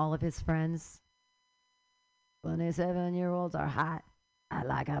fucking all of his friends. 27-year-olds are hot. I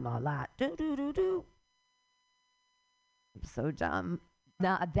like them a lot. Do. I'm so dumb.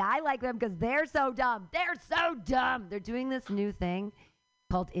 No, I like them because they're so dumb. They're doing this new thing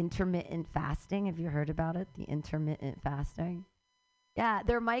called intermittent fasting. Have you heard about it? The intermittent fasting. Yeah,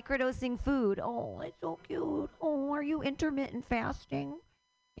 they're microdosing food. Oh, it's so cute. Oh, are you intermittent fasting?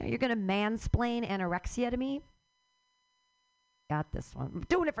 Yeah, you're going to mansplain anorexia to me? Got this one. I'm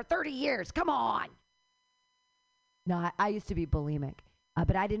doing it for 30 years. Come on. No, I used to be bulimic,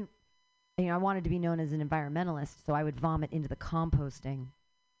 but I didn't. I wanted to be known as an environmentalist, so I would vomit into the composting.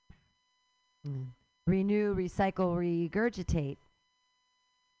 Renew, recycle, regurgitate.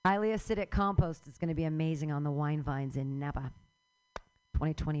 Highly acidic compost is going to be amazing on the wine vines in Napa.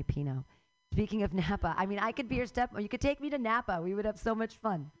 2020 Pinot. Speaking of Napa, I mean, I could be your step. You could take me to Napa. We would have so much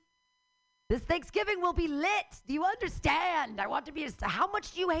fun. This Thanksgiving will be lit. Do you understand? I want to be. How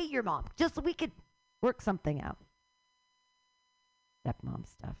much do you hate your mom? Just so we could work something out. Stepmom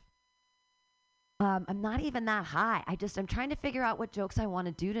stuff. I'm not even that high. I'm trying to figure out what jokes I want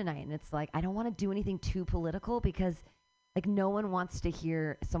to do tonight, and it's like I don't want to do anything too political because. Like, no one wants to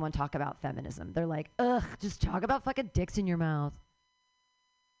hear someone talk about feminism. They're like, ugh, just talk about fucking dicks in your mouth.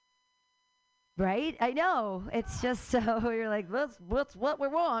 Right? I know. It's just so, you're like, what's what we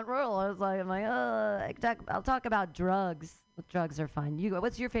want, real. I'm like, I'll talk about drugs. Drugs are fun.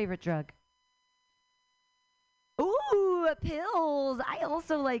 What's your favorite drug? Ooh, pills. I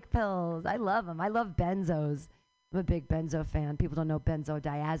also like pills. I love them. I love benzos. I'm a big benzo fan. People don't know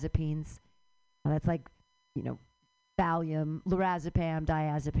benzodiazepines. That's like, Valium, lorazepam,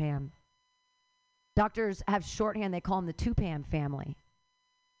 diazepam. Doctors have shorthand. They call them the 2-Pam family.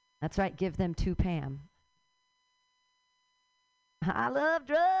 That's right. Give them 2-Pam. I love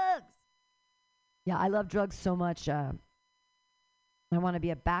drugs. Yeah, I love drugs so much. I want to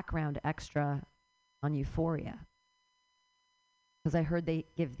be a background extra on Euphoria. Because I heard they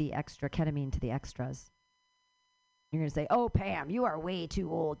give the extra ketamine to the extras. You're going to say, oh, Pam, you are way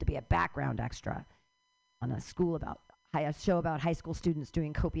too old to be a background extra on a show about high school students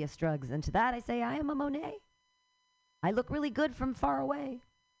doing copious drugs. And to that I say, I am a Monet. I look really good from far away.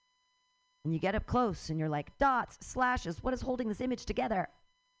 And you get up close and you're like, dots, slashes, what is holding this image together?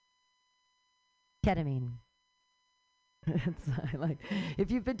 Ketamine. It's like, if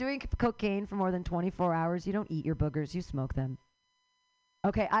you've been doing cocaine for more than 24 hours, you don't eat your boogers, you smoke them.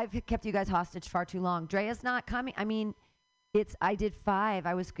 Okay, I've kept you guys hostage far too long. Drea's not coming. I mean, I did 5.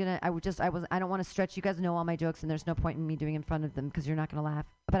 I don't want to stretch. You guys know all my jokes, and there's no point in me doing in front of them because you're not going to laugh.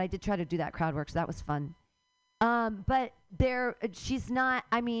 But I did try to do that crowd work, so that was fun. But she's not,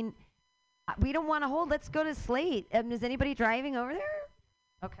 I mean, we don't want to hold. Let's go to Slate. Is anybody driving over there?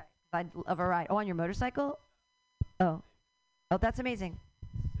 Okay. I'd love a ride. Oh, on your motorcycle? Oh, that's amazing.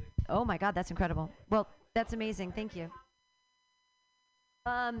 Oh, my God, that's incredible. Well, that's amazing. Thank you.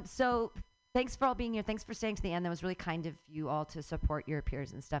 So thanks for all being here. Thanks for staying to the end. That was really kind of you all to support your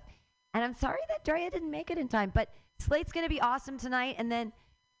peers and stuff. And I'm sorry that Daria didn't make it in time, but Slate's going to be awesome tonight. And then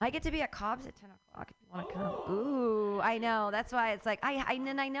I get to be at Cobb's at 10 o'clock if you want to come. Ooh, I know. That's why it's like,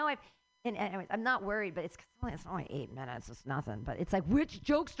 anyways, I'm not worried, but it's only 8 minutes. It's nothing. But it's like, which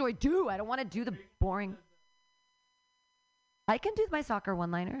jokes do I do? I don't want to do the boring. I can do my soccer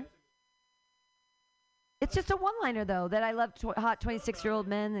one-liner. It's just a one-liner, though, that I love hot 26-year-old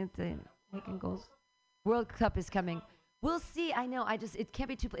men making goals. World Cup is coming. We'll see. I know. It can't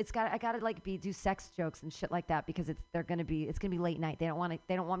be too. I gotta do sex jokes and shit like that because it's gonna be late night. They don't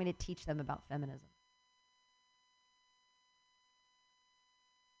want me to teach them about feminism.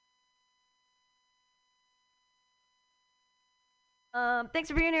 Thanks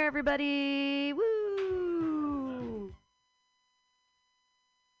for being here, everybody. Woo!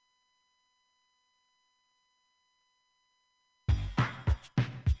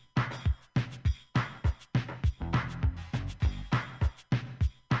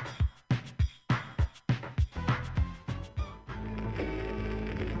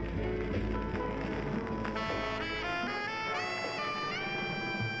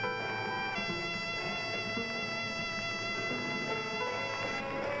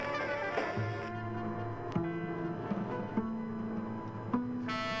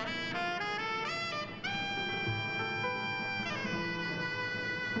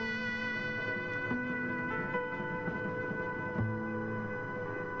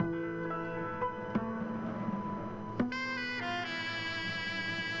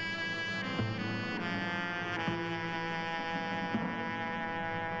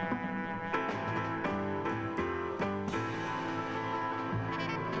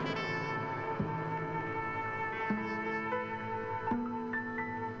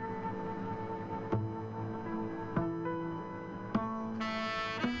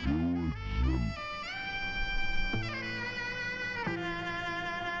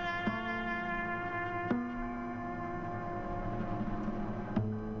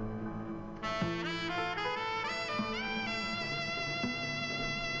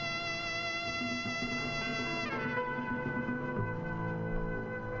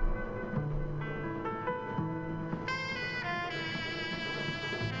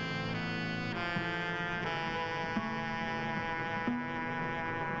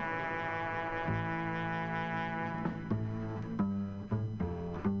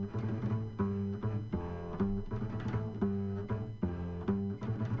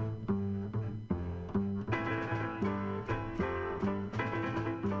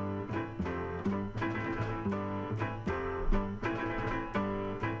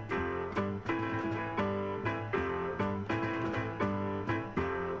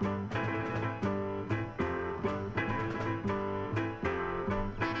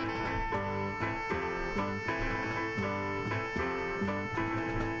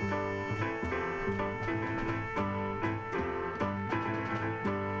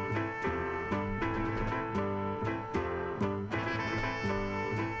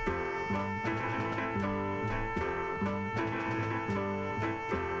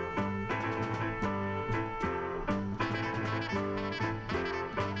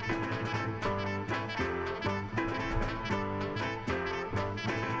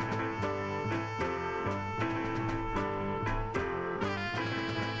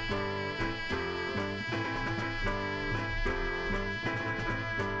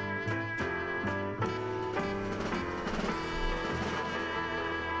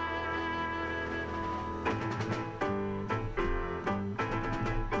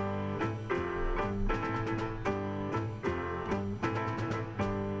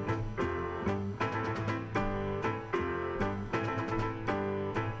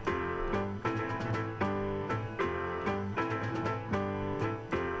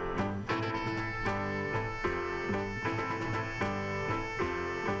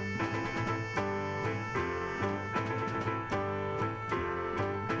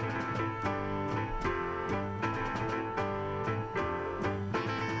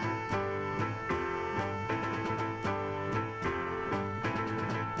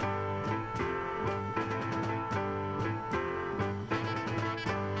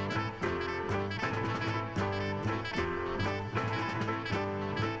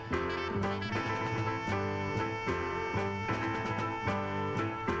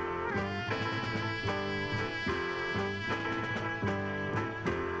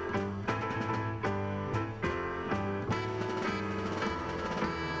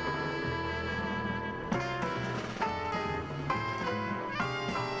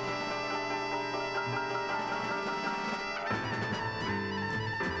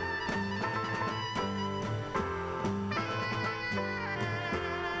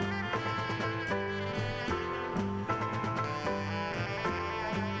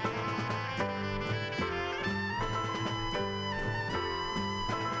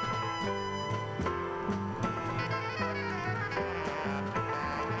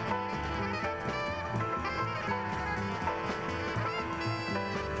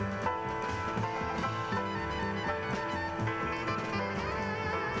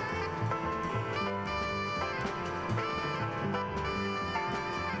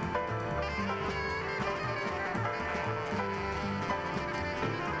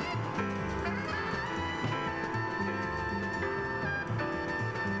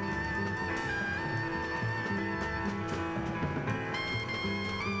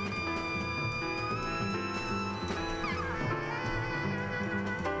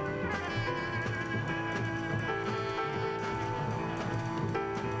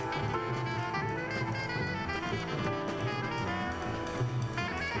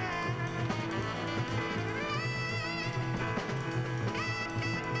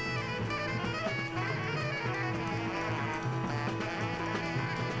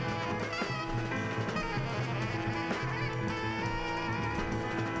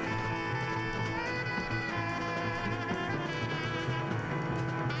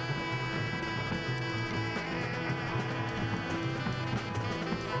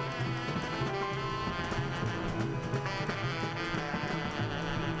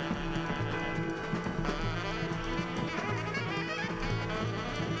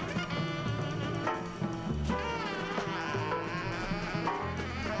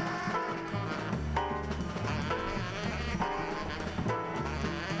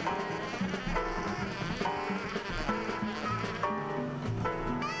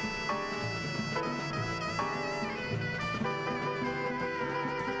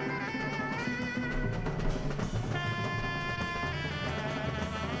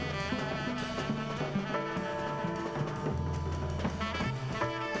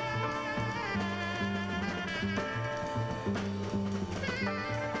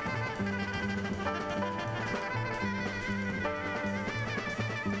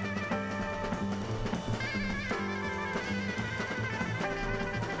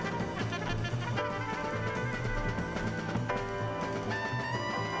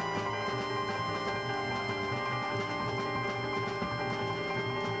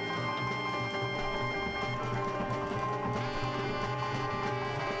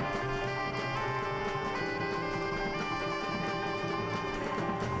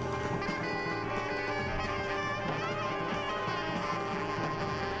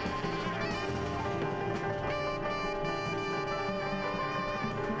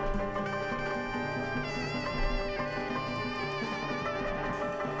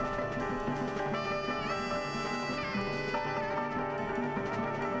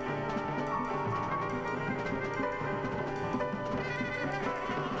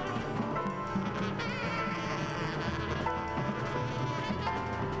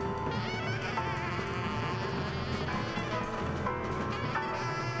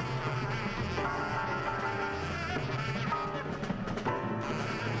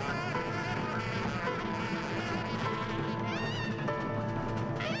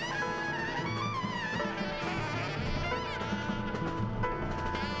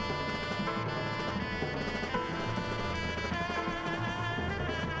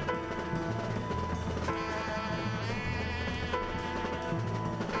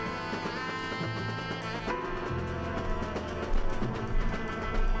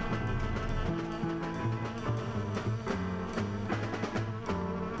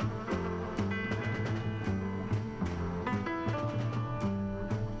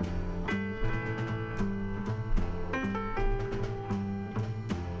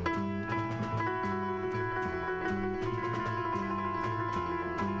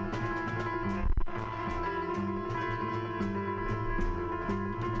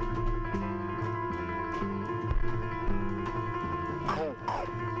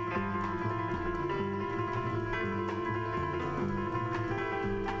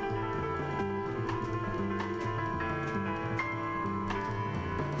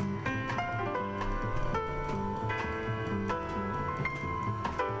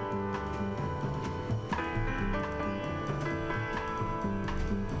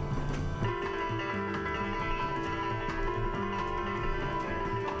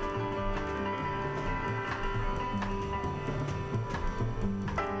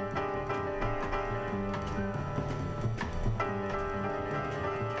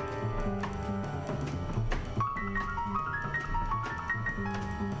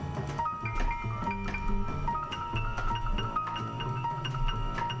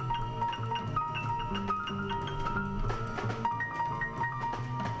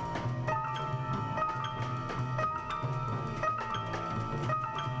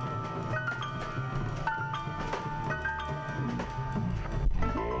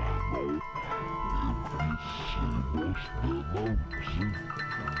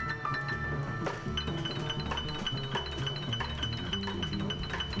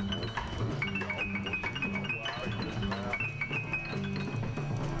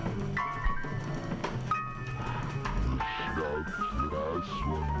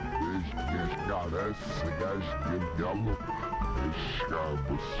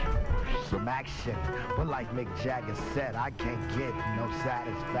 Some action, but like Mick Jagger said, I can't get no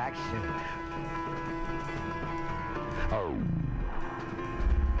satisfaction. Oh.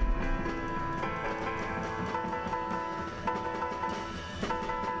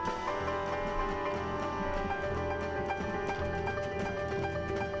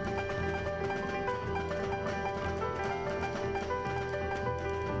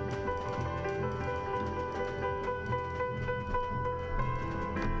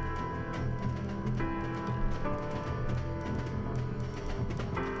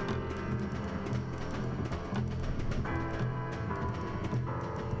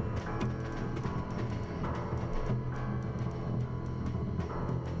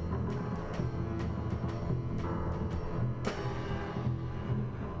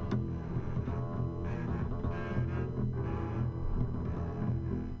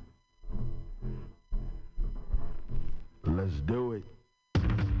 Let's do it.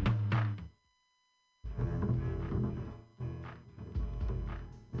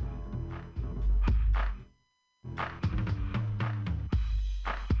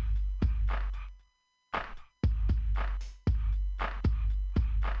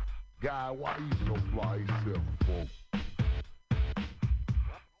 Guy, why you so fly yourself, folks?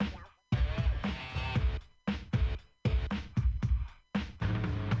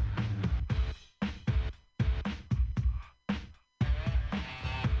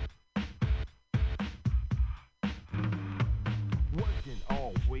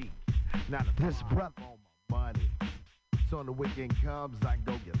 Now this breath on my money. So when the weekend comes, I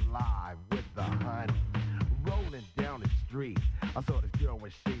go get live with the honey. Rolling down the street, I saw this girl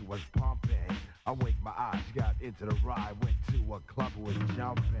when she was pumping. I winked my eyes, got into the ride, went to a club, was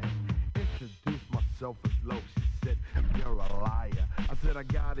jumping. Introduced myself as low, she said, you're a liar. I said, I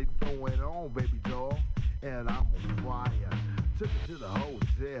got it going on, baby doll, and I'm on fire. Took her to the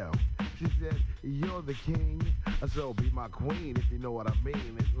hotel. She said, you're the king, so be my queen if you know what I mean.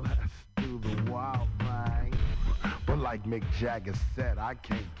 And let's do the wild thing. But like Mick Jagger said, I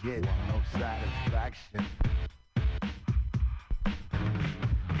can't get no satisfaction.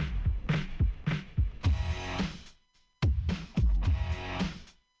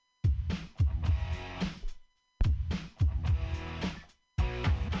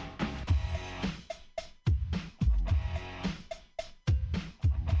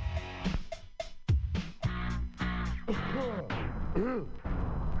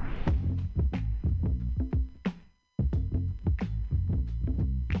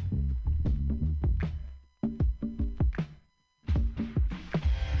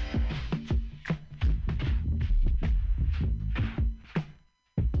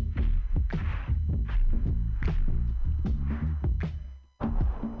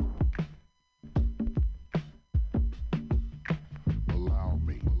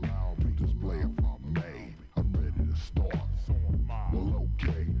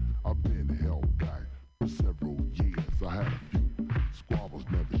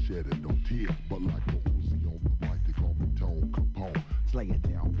 Lay it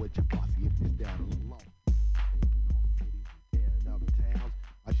down with your posse if you stand alone. Tearing up towns,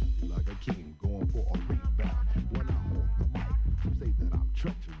 I should be like a king going for a rebound. When I'm on the mic, some say that I'm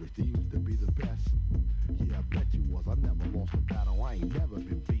treacherous. They used to be the best. Yeah, I bet you was. I never lost a battle. I ain't never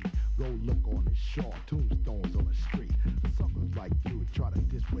been beat. Go look on the shore, tombstones on the street. Suckers like you try to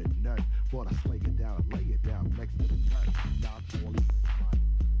diss with nerve, but I slay it down and lay it down next to the dirt. Now I'm all even trying to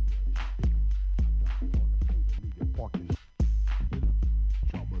get it. I drop it on the pavement, leave it parked in the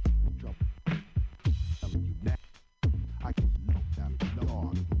trouble. Telling you now, I can look down the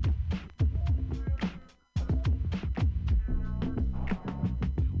dog.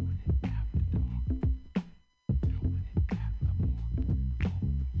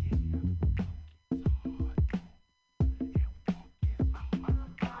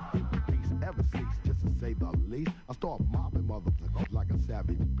 Ever since, just to say the least, I start mobbing motherfuckers like a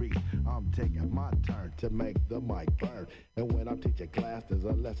savage beast. I'm taking my turn to make the mic burn. And when I'm teaching class, there's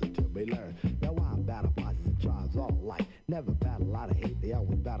a lesson to be learned. Now I battle bosses and tribes all alike. Never battle out of hate, they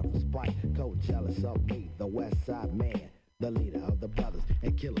always battle for spite. Co-jealous of me, the West Side man, the leader of the brothers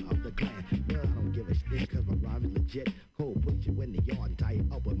and killer of the clan. Man, I don't give a shit, cause my rhyme is legit. Cold put you in the yard and tie you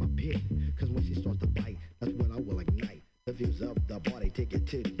up with my pit. Cause when she starts to bite, that's when I will ignite the views of the body, take it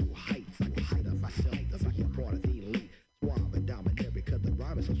to new heights. I can hide up myself, that's like a part of the elite.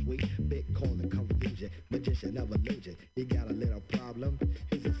 woman so sweet, big causing confusion, magician of illusion. You got a little problem,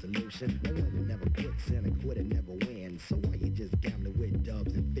 here's a solution. No one never quits and a quitter never wins. So why you just gambling with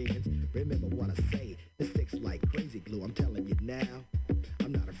dubs and fins? Remember what I say, it sticks like crazy glue. I'm telling you now,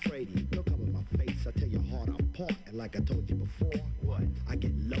 I'm not afraid of you. Don't come in my face, I tear your heart apart. And like I told you before, what? I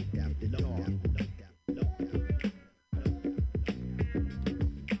get loped after dark.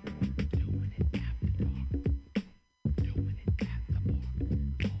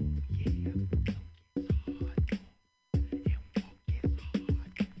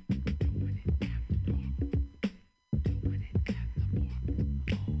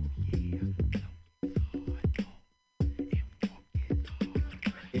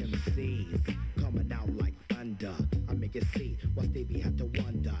 MCs coming out like thunder. I make it see what Stevie had to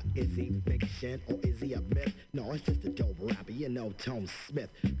wonder. Is he fiction or is he a myth? No, it's just a dope rapper, you know, Tone Smith.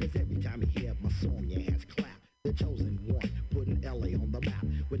 Cause every time you hear my song, your hands clap. The chosen one, putting LA on the map.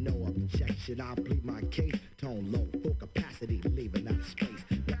 With no objection, I plead my case. Tone low, full capacity, leaving out of space.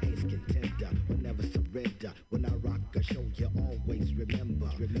 The ace contender will never surrender. When I rock a show, you always remember.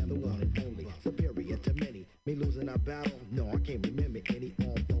 The one and only, superior to many. Me losing a battle? No, I can't remember any.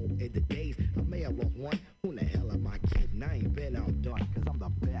 Although in the days, I may have lost one. Who the hell am I kidding? I ain't been outdone, cause I'm the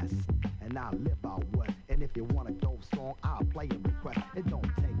best. And I live out west. And if you want a dope song, I'll play a request. It don't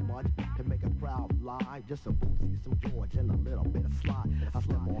take much to make a crowd live. Just some bootsy, some George, and a little bit of slide. I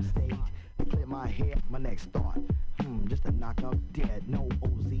step on stage, I clear my head, my next thought. Just a knock up dead, no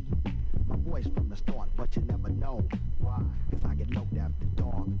OZ. My voice from the start, but you never know why. Cause I get loped after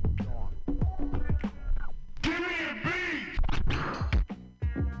dark. Give me a beat!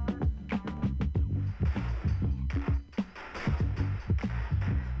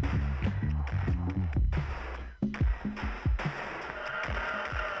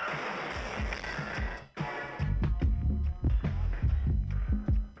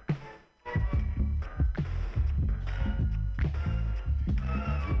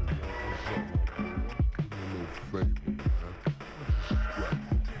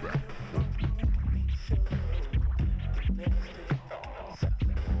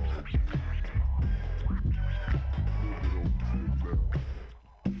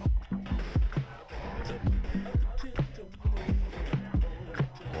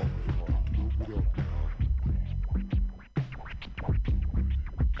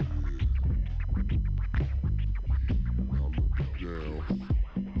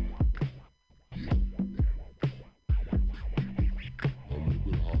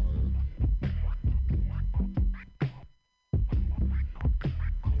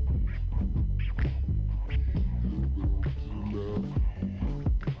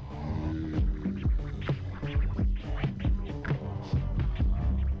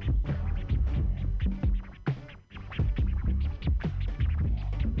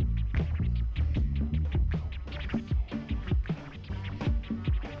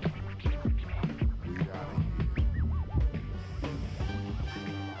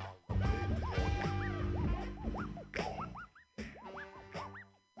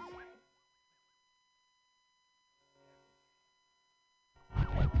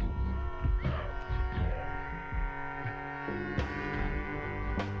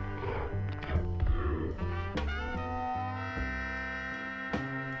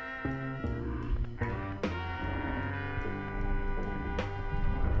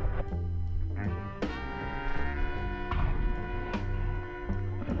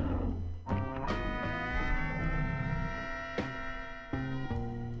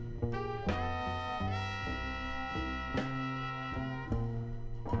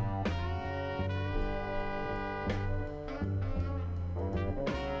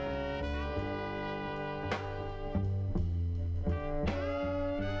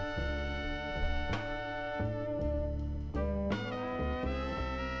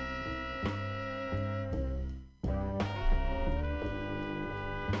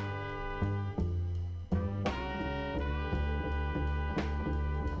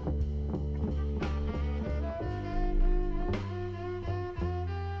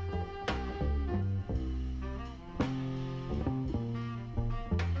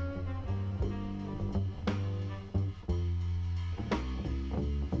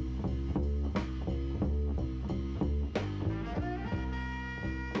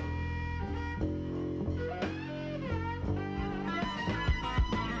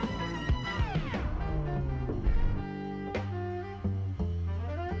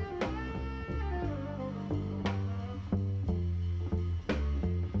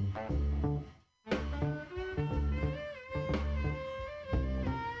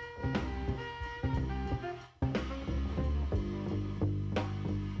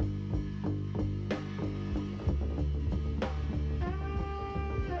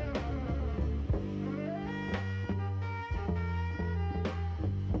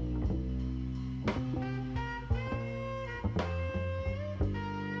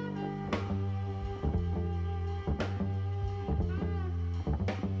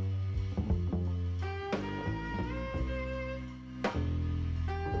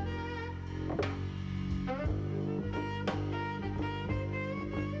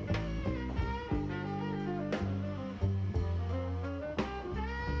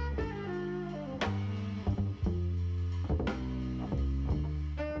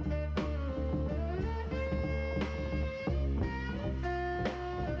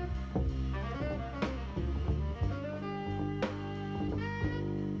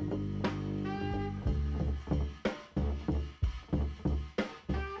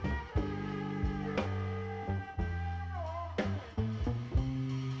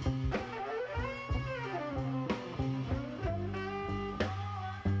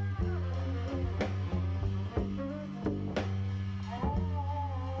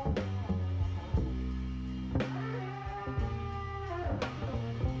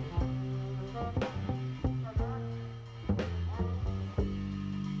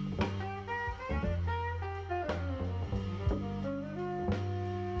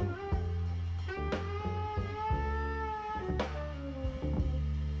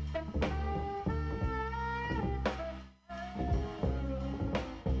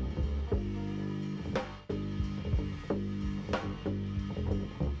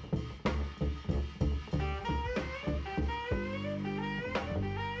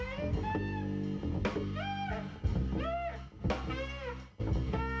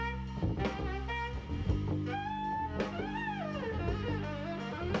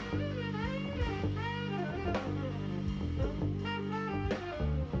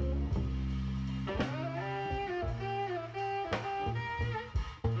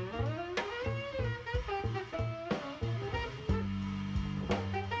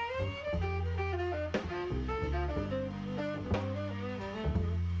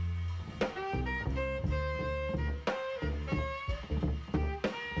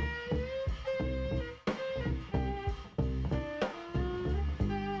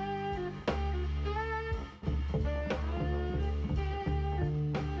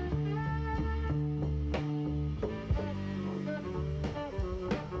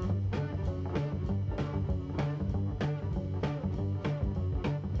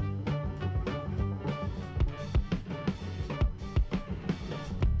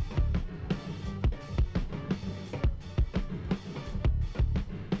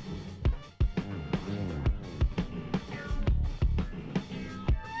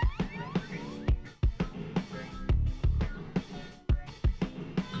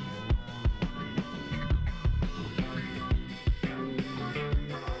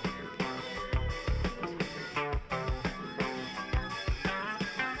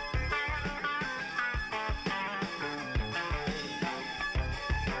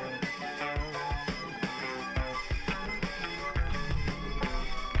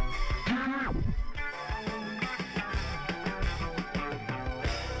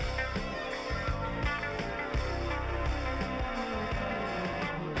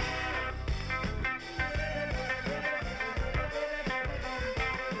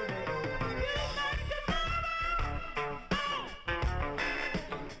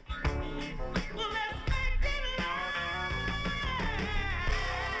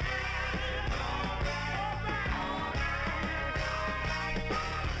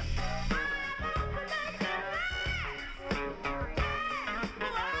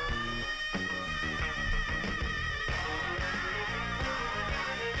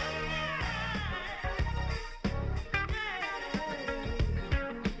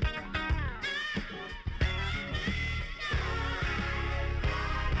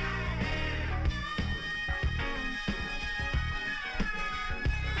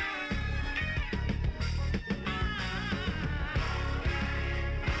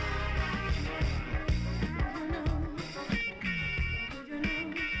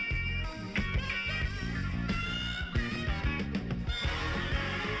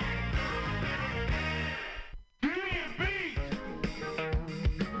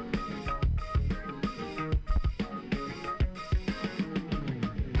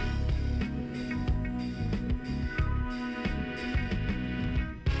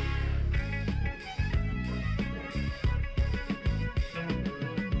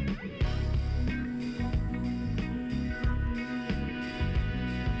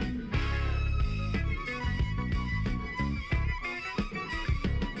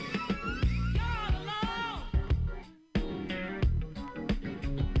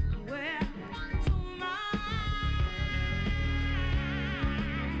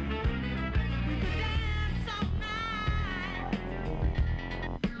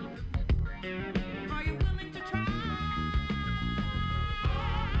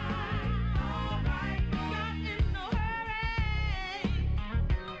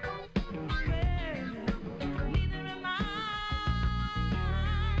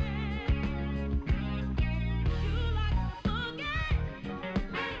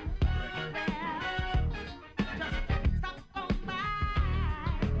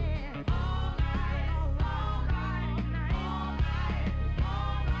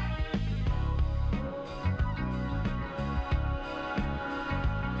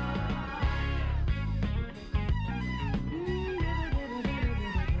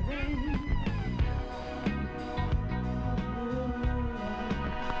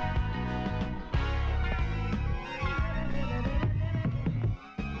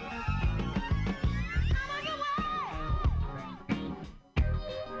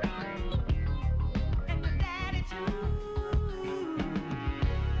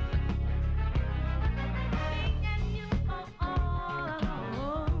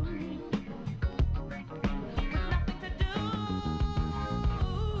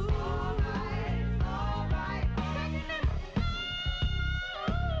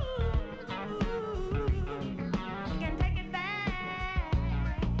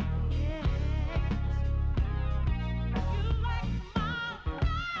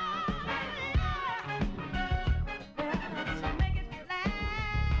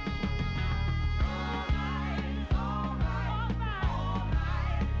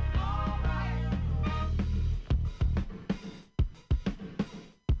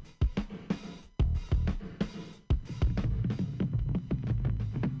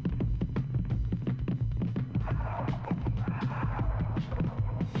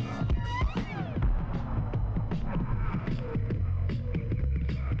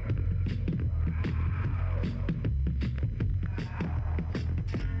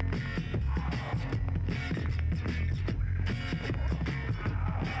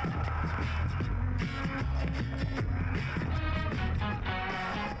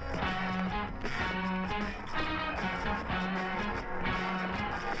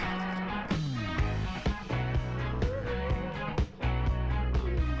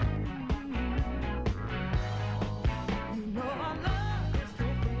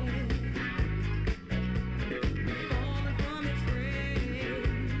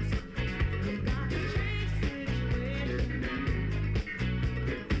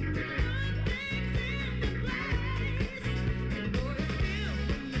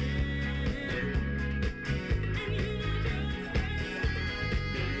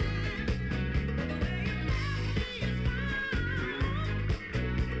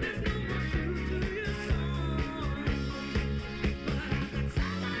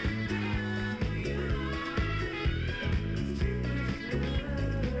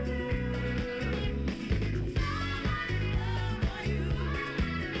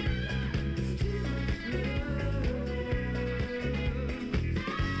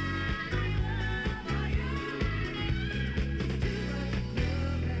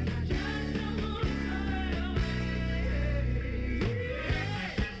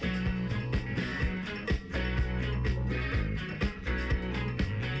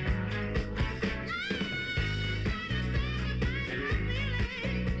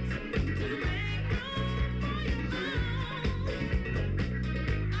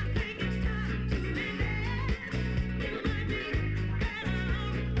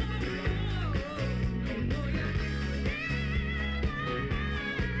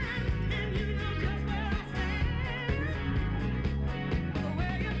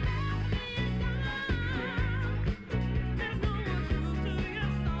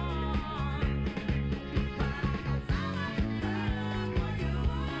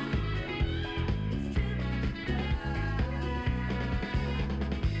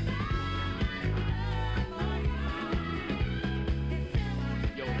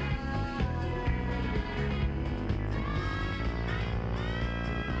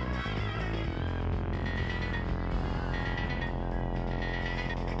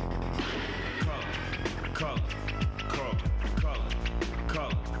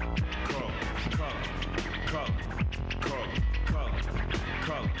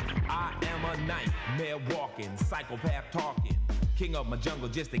 nightmare walking, psychopath talking. King of my jungle,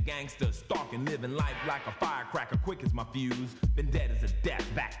 just a gangster stalking, living life like a firecracker, quick as my fuse. Been dead as a death,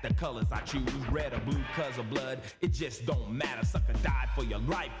 back the colors I choose. Red or blue, cause of blood, it just don't matter. Sucker died for your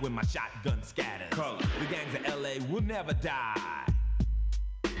life when my shotgun scatters. Colors. The gangs of LA will never die.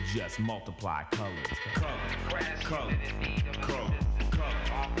 Just multiply colors. Colors. Colors. Colors. Colors.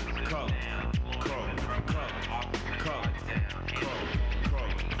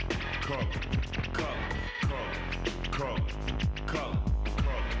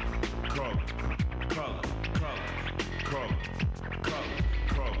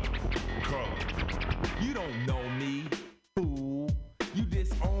 You don't know me, fool. You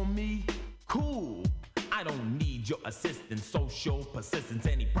disown me, cool. I don't need your assistance, social persistence.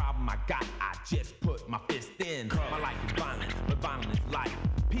 Any problem I got, I just put my fist in. My life is violent, but violent is life.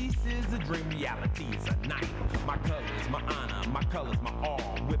 Peace is a dream, reality is a night. My colors, my honor, my colors, my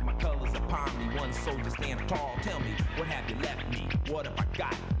all. With my colors upon me, one soldier stand tall. Tell me, what have you left me? What have I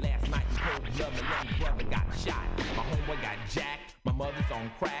got? Last night in cold blood, my young brother got shot. My homeboy got jacked, my mother's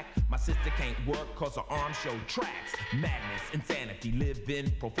on crack. My sister can't work cause her arm showed tracks. Madness, insanity, live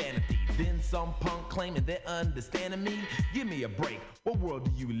in profanity. Then some punk claiming they're understanding me. Give me a break, what world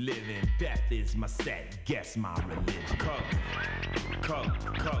do you live in? Death is my set, guess my religion. Color, color,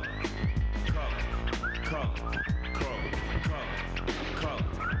 color, color, color, color, color,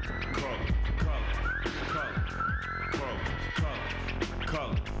 color, color,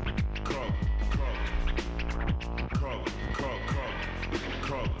 color, color, color,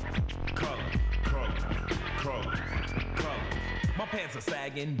 my pants are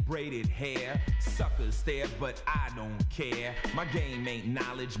sagging, braided hair. Suckers stare, but I don't care. My game ain't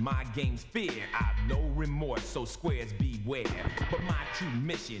knowledge, my game's fear. I've no remorse, so squares beware. But my true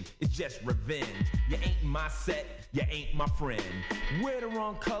mission is just revenge. You ain't my set, you ain't my friend. Wear the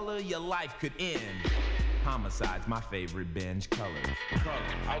wrong color, your life could end. Homicide's my favorite binge. Colors. Color.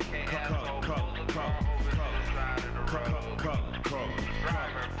 Okay, asshole, pull the car over to the side of the road. Color.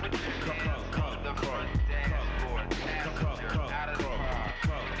 Driver, put your hands on the front dashboard. Passenger, out of the car.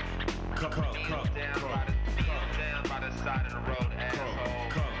 Knees down by the side of the road,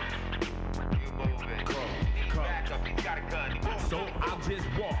 asshole. You moving. Knees back up, he's got a gun. So I'll just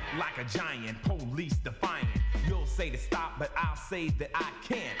walk like a giant, police defiant. You'll say to stop, but I'll say that I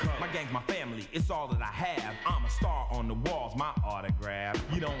can't. My gang's my family, it's all that I have. I'm a star on the walls, my autograph.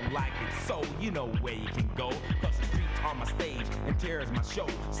 You don't like it, so you know where you can go. Cause the streets are my stage, and terror's my show.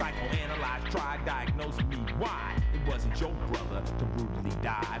 Psychoanalyze, try, diagnose me why. It wasn't your brother to brutally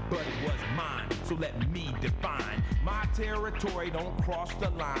die, but it was mine, so let me define. My territory, don't cross the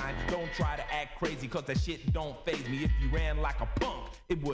line. Don't try to act crazy, cause that shit don't faze me. If you ran like a punk, it would